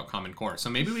talking about Common Core.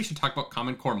 So maybe we should talk about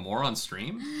Common Core more on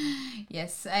stream.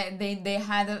 Yes, they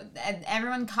had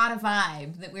everyone caught a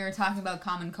vibe that we were talking about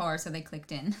Common Core, so they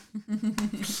clicked in.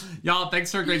 Y'all,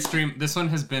 thanks for a great stream. This one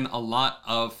has been a lot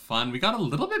of fun. We got a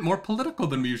little bit more political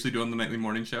than we usually do on the nightly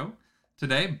morning show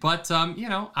today, but you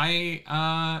know,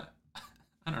 I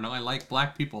don't know, I like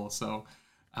black people, so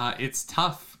it's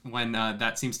tough when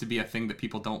that seems to be a thing that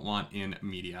people don't want in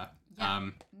media.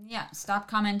 Yeah, stop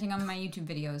commenting on my YouTube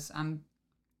videos.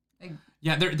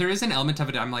 Yeah, there is an element of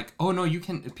it. I'm like, oh no, you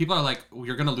can. People are like,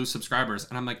 you're gonna lose subscribers,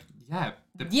 and I'm like,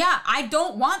 yeah. I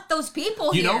don't want those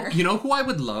people here. You know who I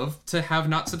would love to have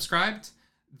not subscribed?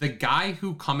 The guy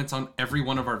who comments on every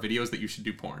one of our videos that you should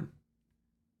do porn.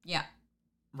 Yeah.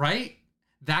 Right?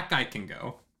 That guy can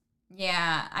go.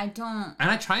 Yeah, I don't.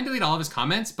 And I try and delete all of his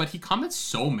comments, but he comments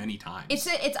so many times.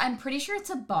 I'm pretty sure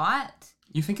it's a bot.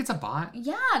 You think it's a bot?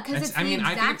 Yeah, because it's the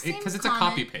exact same because it's a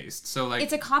copy paste. So like,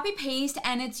 it's a copy paste,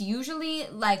 and it's usually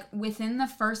like within the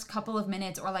first couple of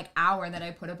minutes or like hour that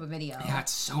I put up a video. Yeah,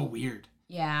 it's so weird.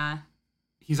 Yeah.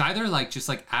 He's either like just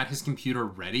like at his computer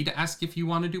ready to ask if you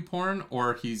want to do porn,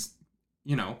 or he's,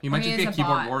 you know, he might just be a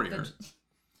keyboard warrior.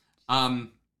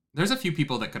 There's a few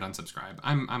people that could unsubscribe.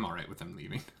 I'm all right with them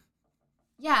leaving.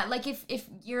 Yeah, like if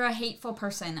you're a hateful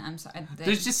person, I'm sorry.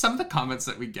 There's just some of the comments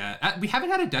that we get. We haven't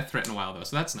had a death threat in a while, though,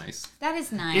 so that's nice. That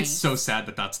is nice. It's so sad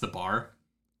that that's the bar.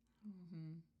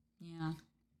 Mm-hmm.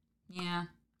 Yeah.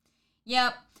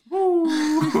 Yep.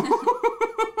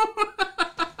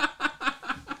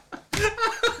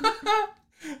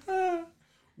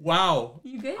 Wow.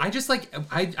 You good? I just like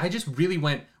I just really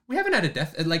went. We haven't had a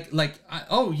death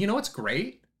oh, you know what's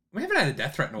great? We haven't had a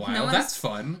death threat in a while. That's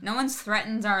fun. No one's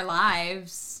threatened our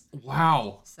lives.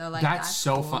 Wow. So like that's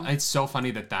so cool. fun. It's so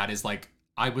funny that is like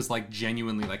I was like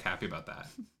genuinely like happy about that.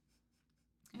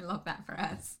 I love that for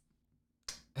us.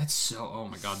 That's so. Oh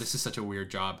my god, this is such a weird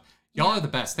job. Y'all are the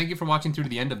best. Thank you for watching through to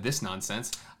the end of this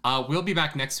nonsense. We'll be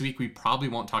back next week. We probably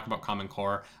won't talk about Common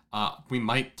Core. We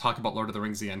might talk about Lord of the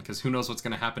Rings again, because who knows what's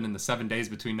going to happen in the 7 days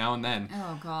between now and then.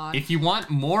 Oh, God. If you want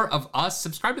more of us,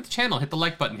 subscribe to the channel. Hit the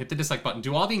like button. Hit the dislike button.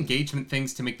 Do all the engagement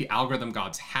things to make the algorithm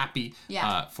gods happy.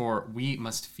 Yeah. For We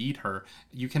Must Feed Her.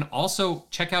 You can also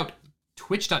check out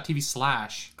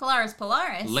twitch.tv/ Colaris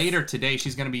Polaris. Later today,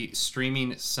 she's going to be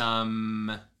streaming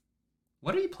some...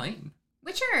 What are you playing?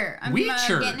 Witcher. I'm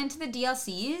Witcher. Getting into the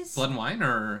DLCs. Blood and Wine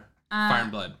or Fire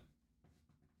and Blood?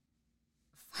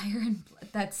 Fire and Blood.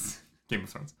 That's... Game of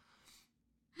Thrones.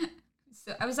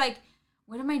 So I was like,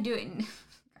 what am I doing?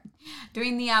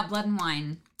 Doing the Blood and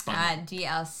Wine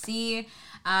DLC.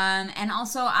 And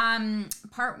also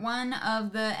part 1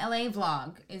 of the LA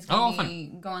vlog is going to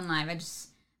be going live. I just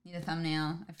need a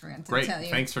thumbnail. I forgot to tell you.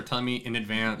 Thanks for telling me in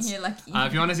advance. You're lucky.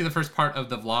 If you want to see the first part of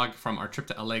the vlog from our trip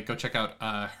to LA, go check out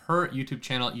her YouTube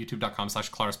channel,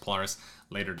 youtube.com/ColarisPolaris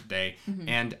later today. Mm-hmm.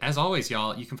 And as always,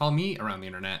 y'all, you can follow me around the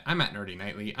internet. I'm at Nerdy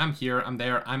Nightly. I'm here. I'm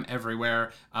there. I'm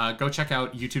everywhere. Go check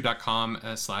out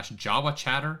youtube.com/Jawa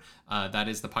Chatter. That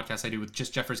is the podcast I do with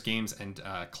just Jeffers Games and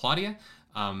Claudia.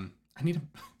 I need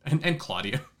and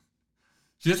Claudia.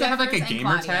 She doesn't have like a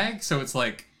gamer tag, so it's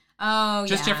like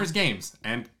just Jeffers Games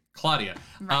and Claudia.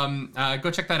 Right.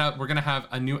 Go check that out. We're gonna have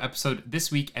a new episode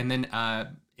this week, and then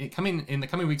in the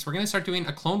coming weeks, we're gonna start doing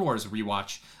a Clone Wars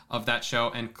rewatch of that show,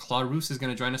 and Clarus is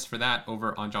gonna join us for that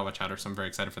over on Jawa Chatter. So I'm very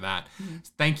excited for that. Mm-hmm.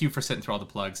 Thank you for sitting through all the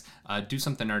plugs. Do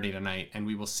something nerdy tonight, and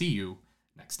we will see you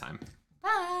next time.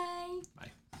 Bye.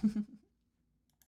 Bye.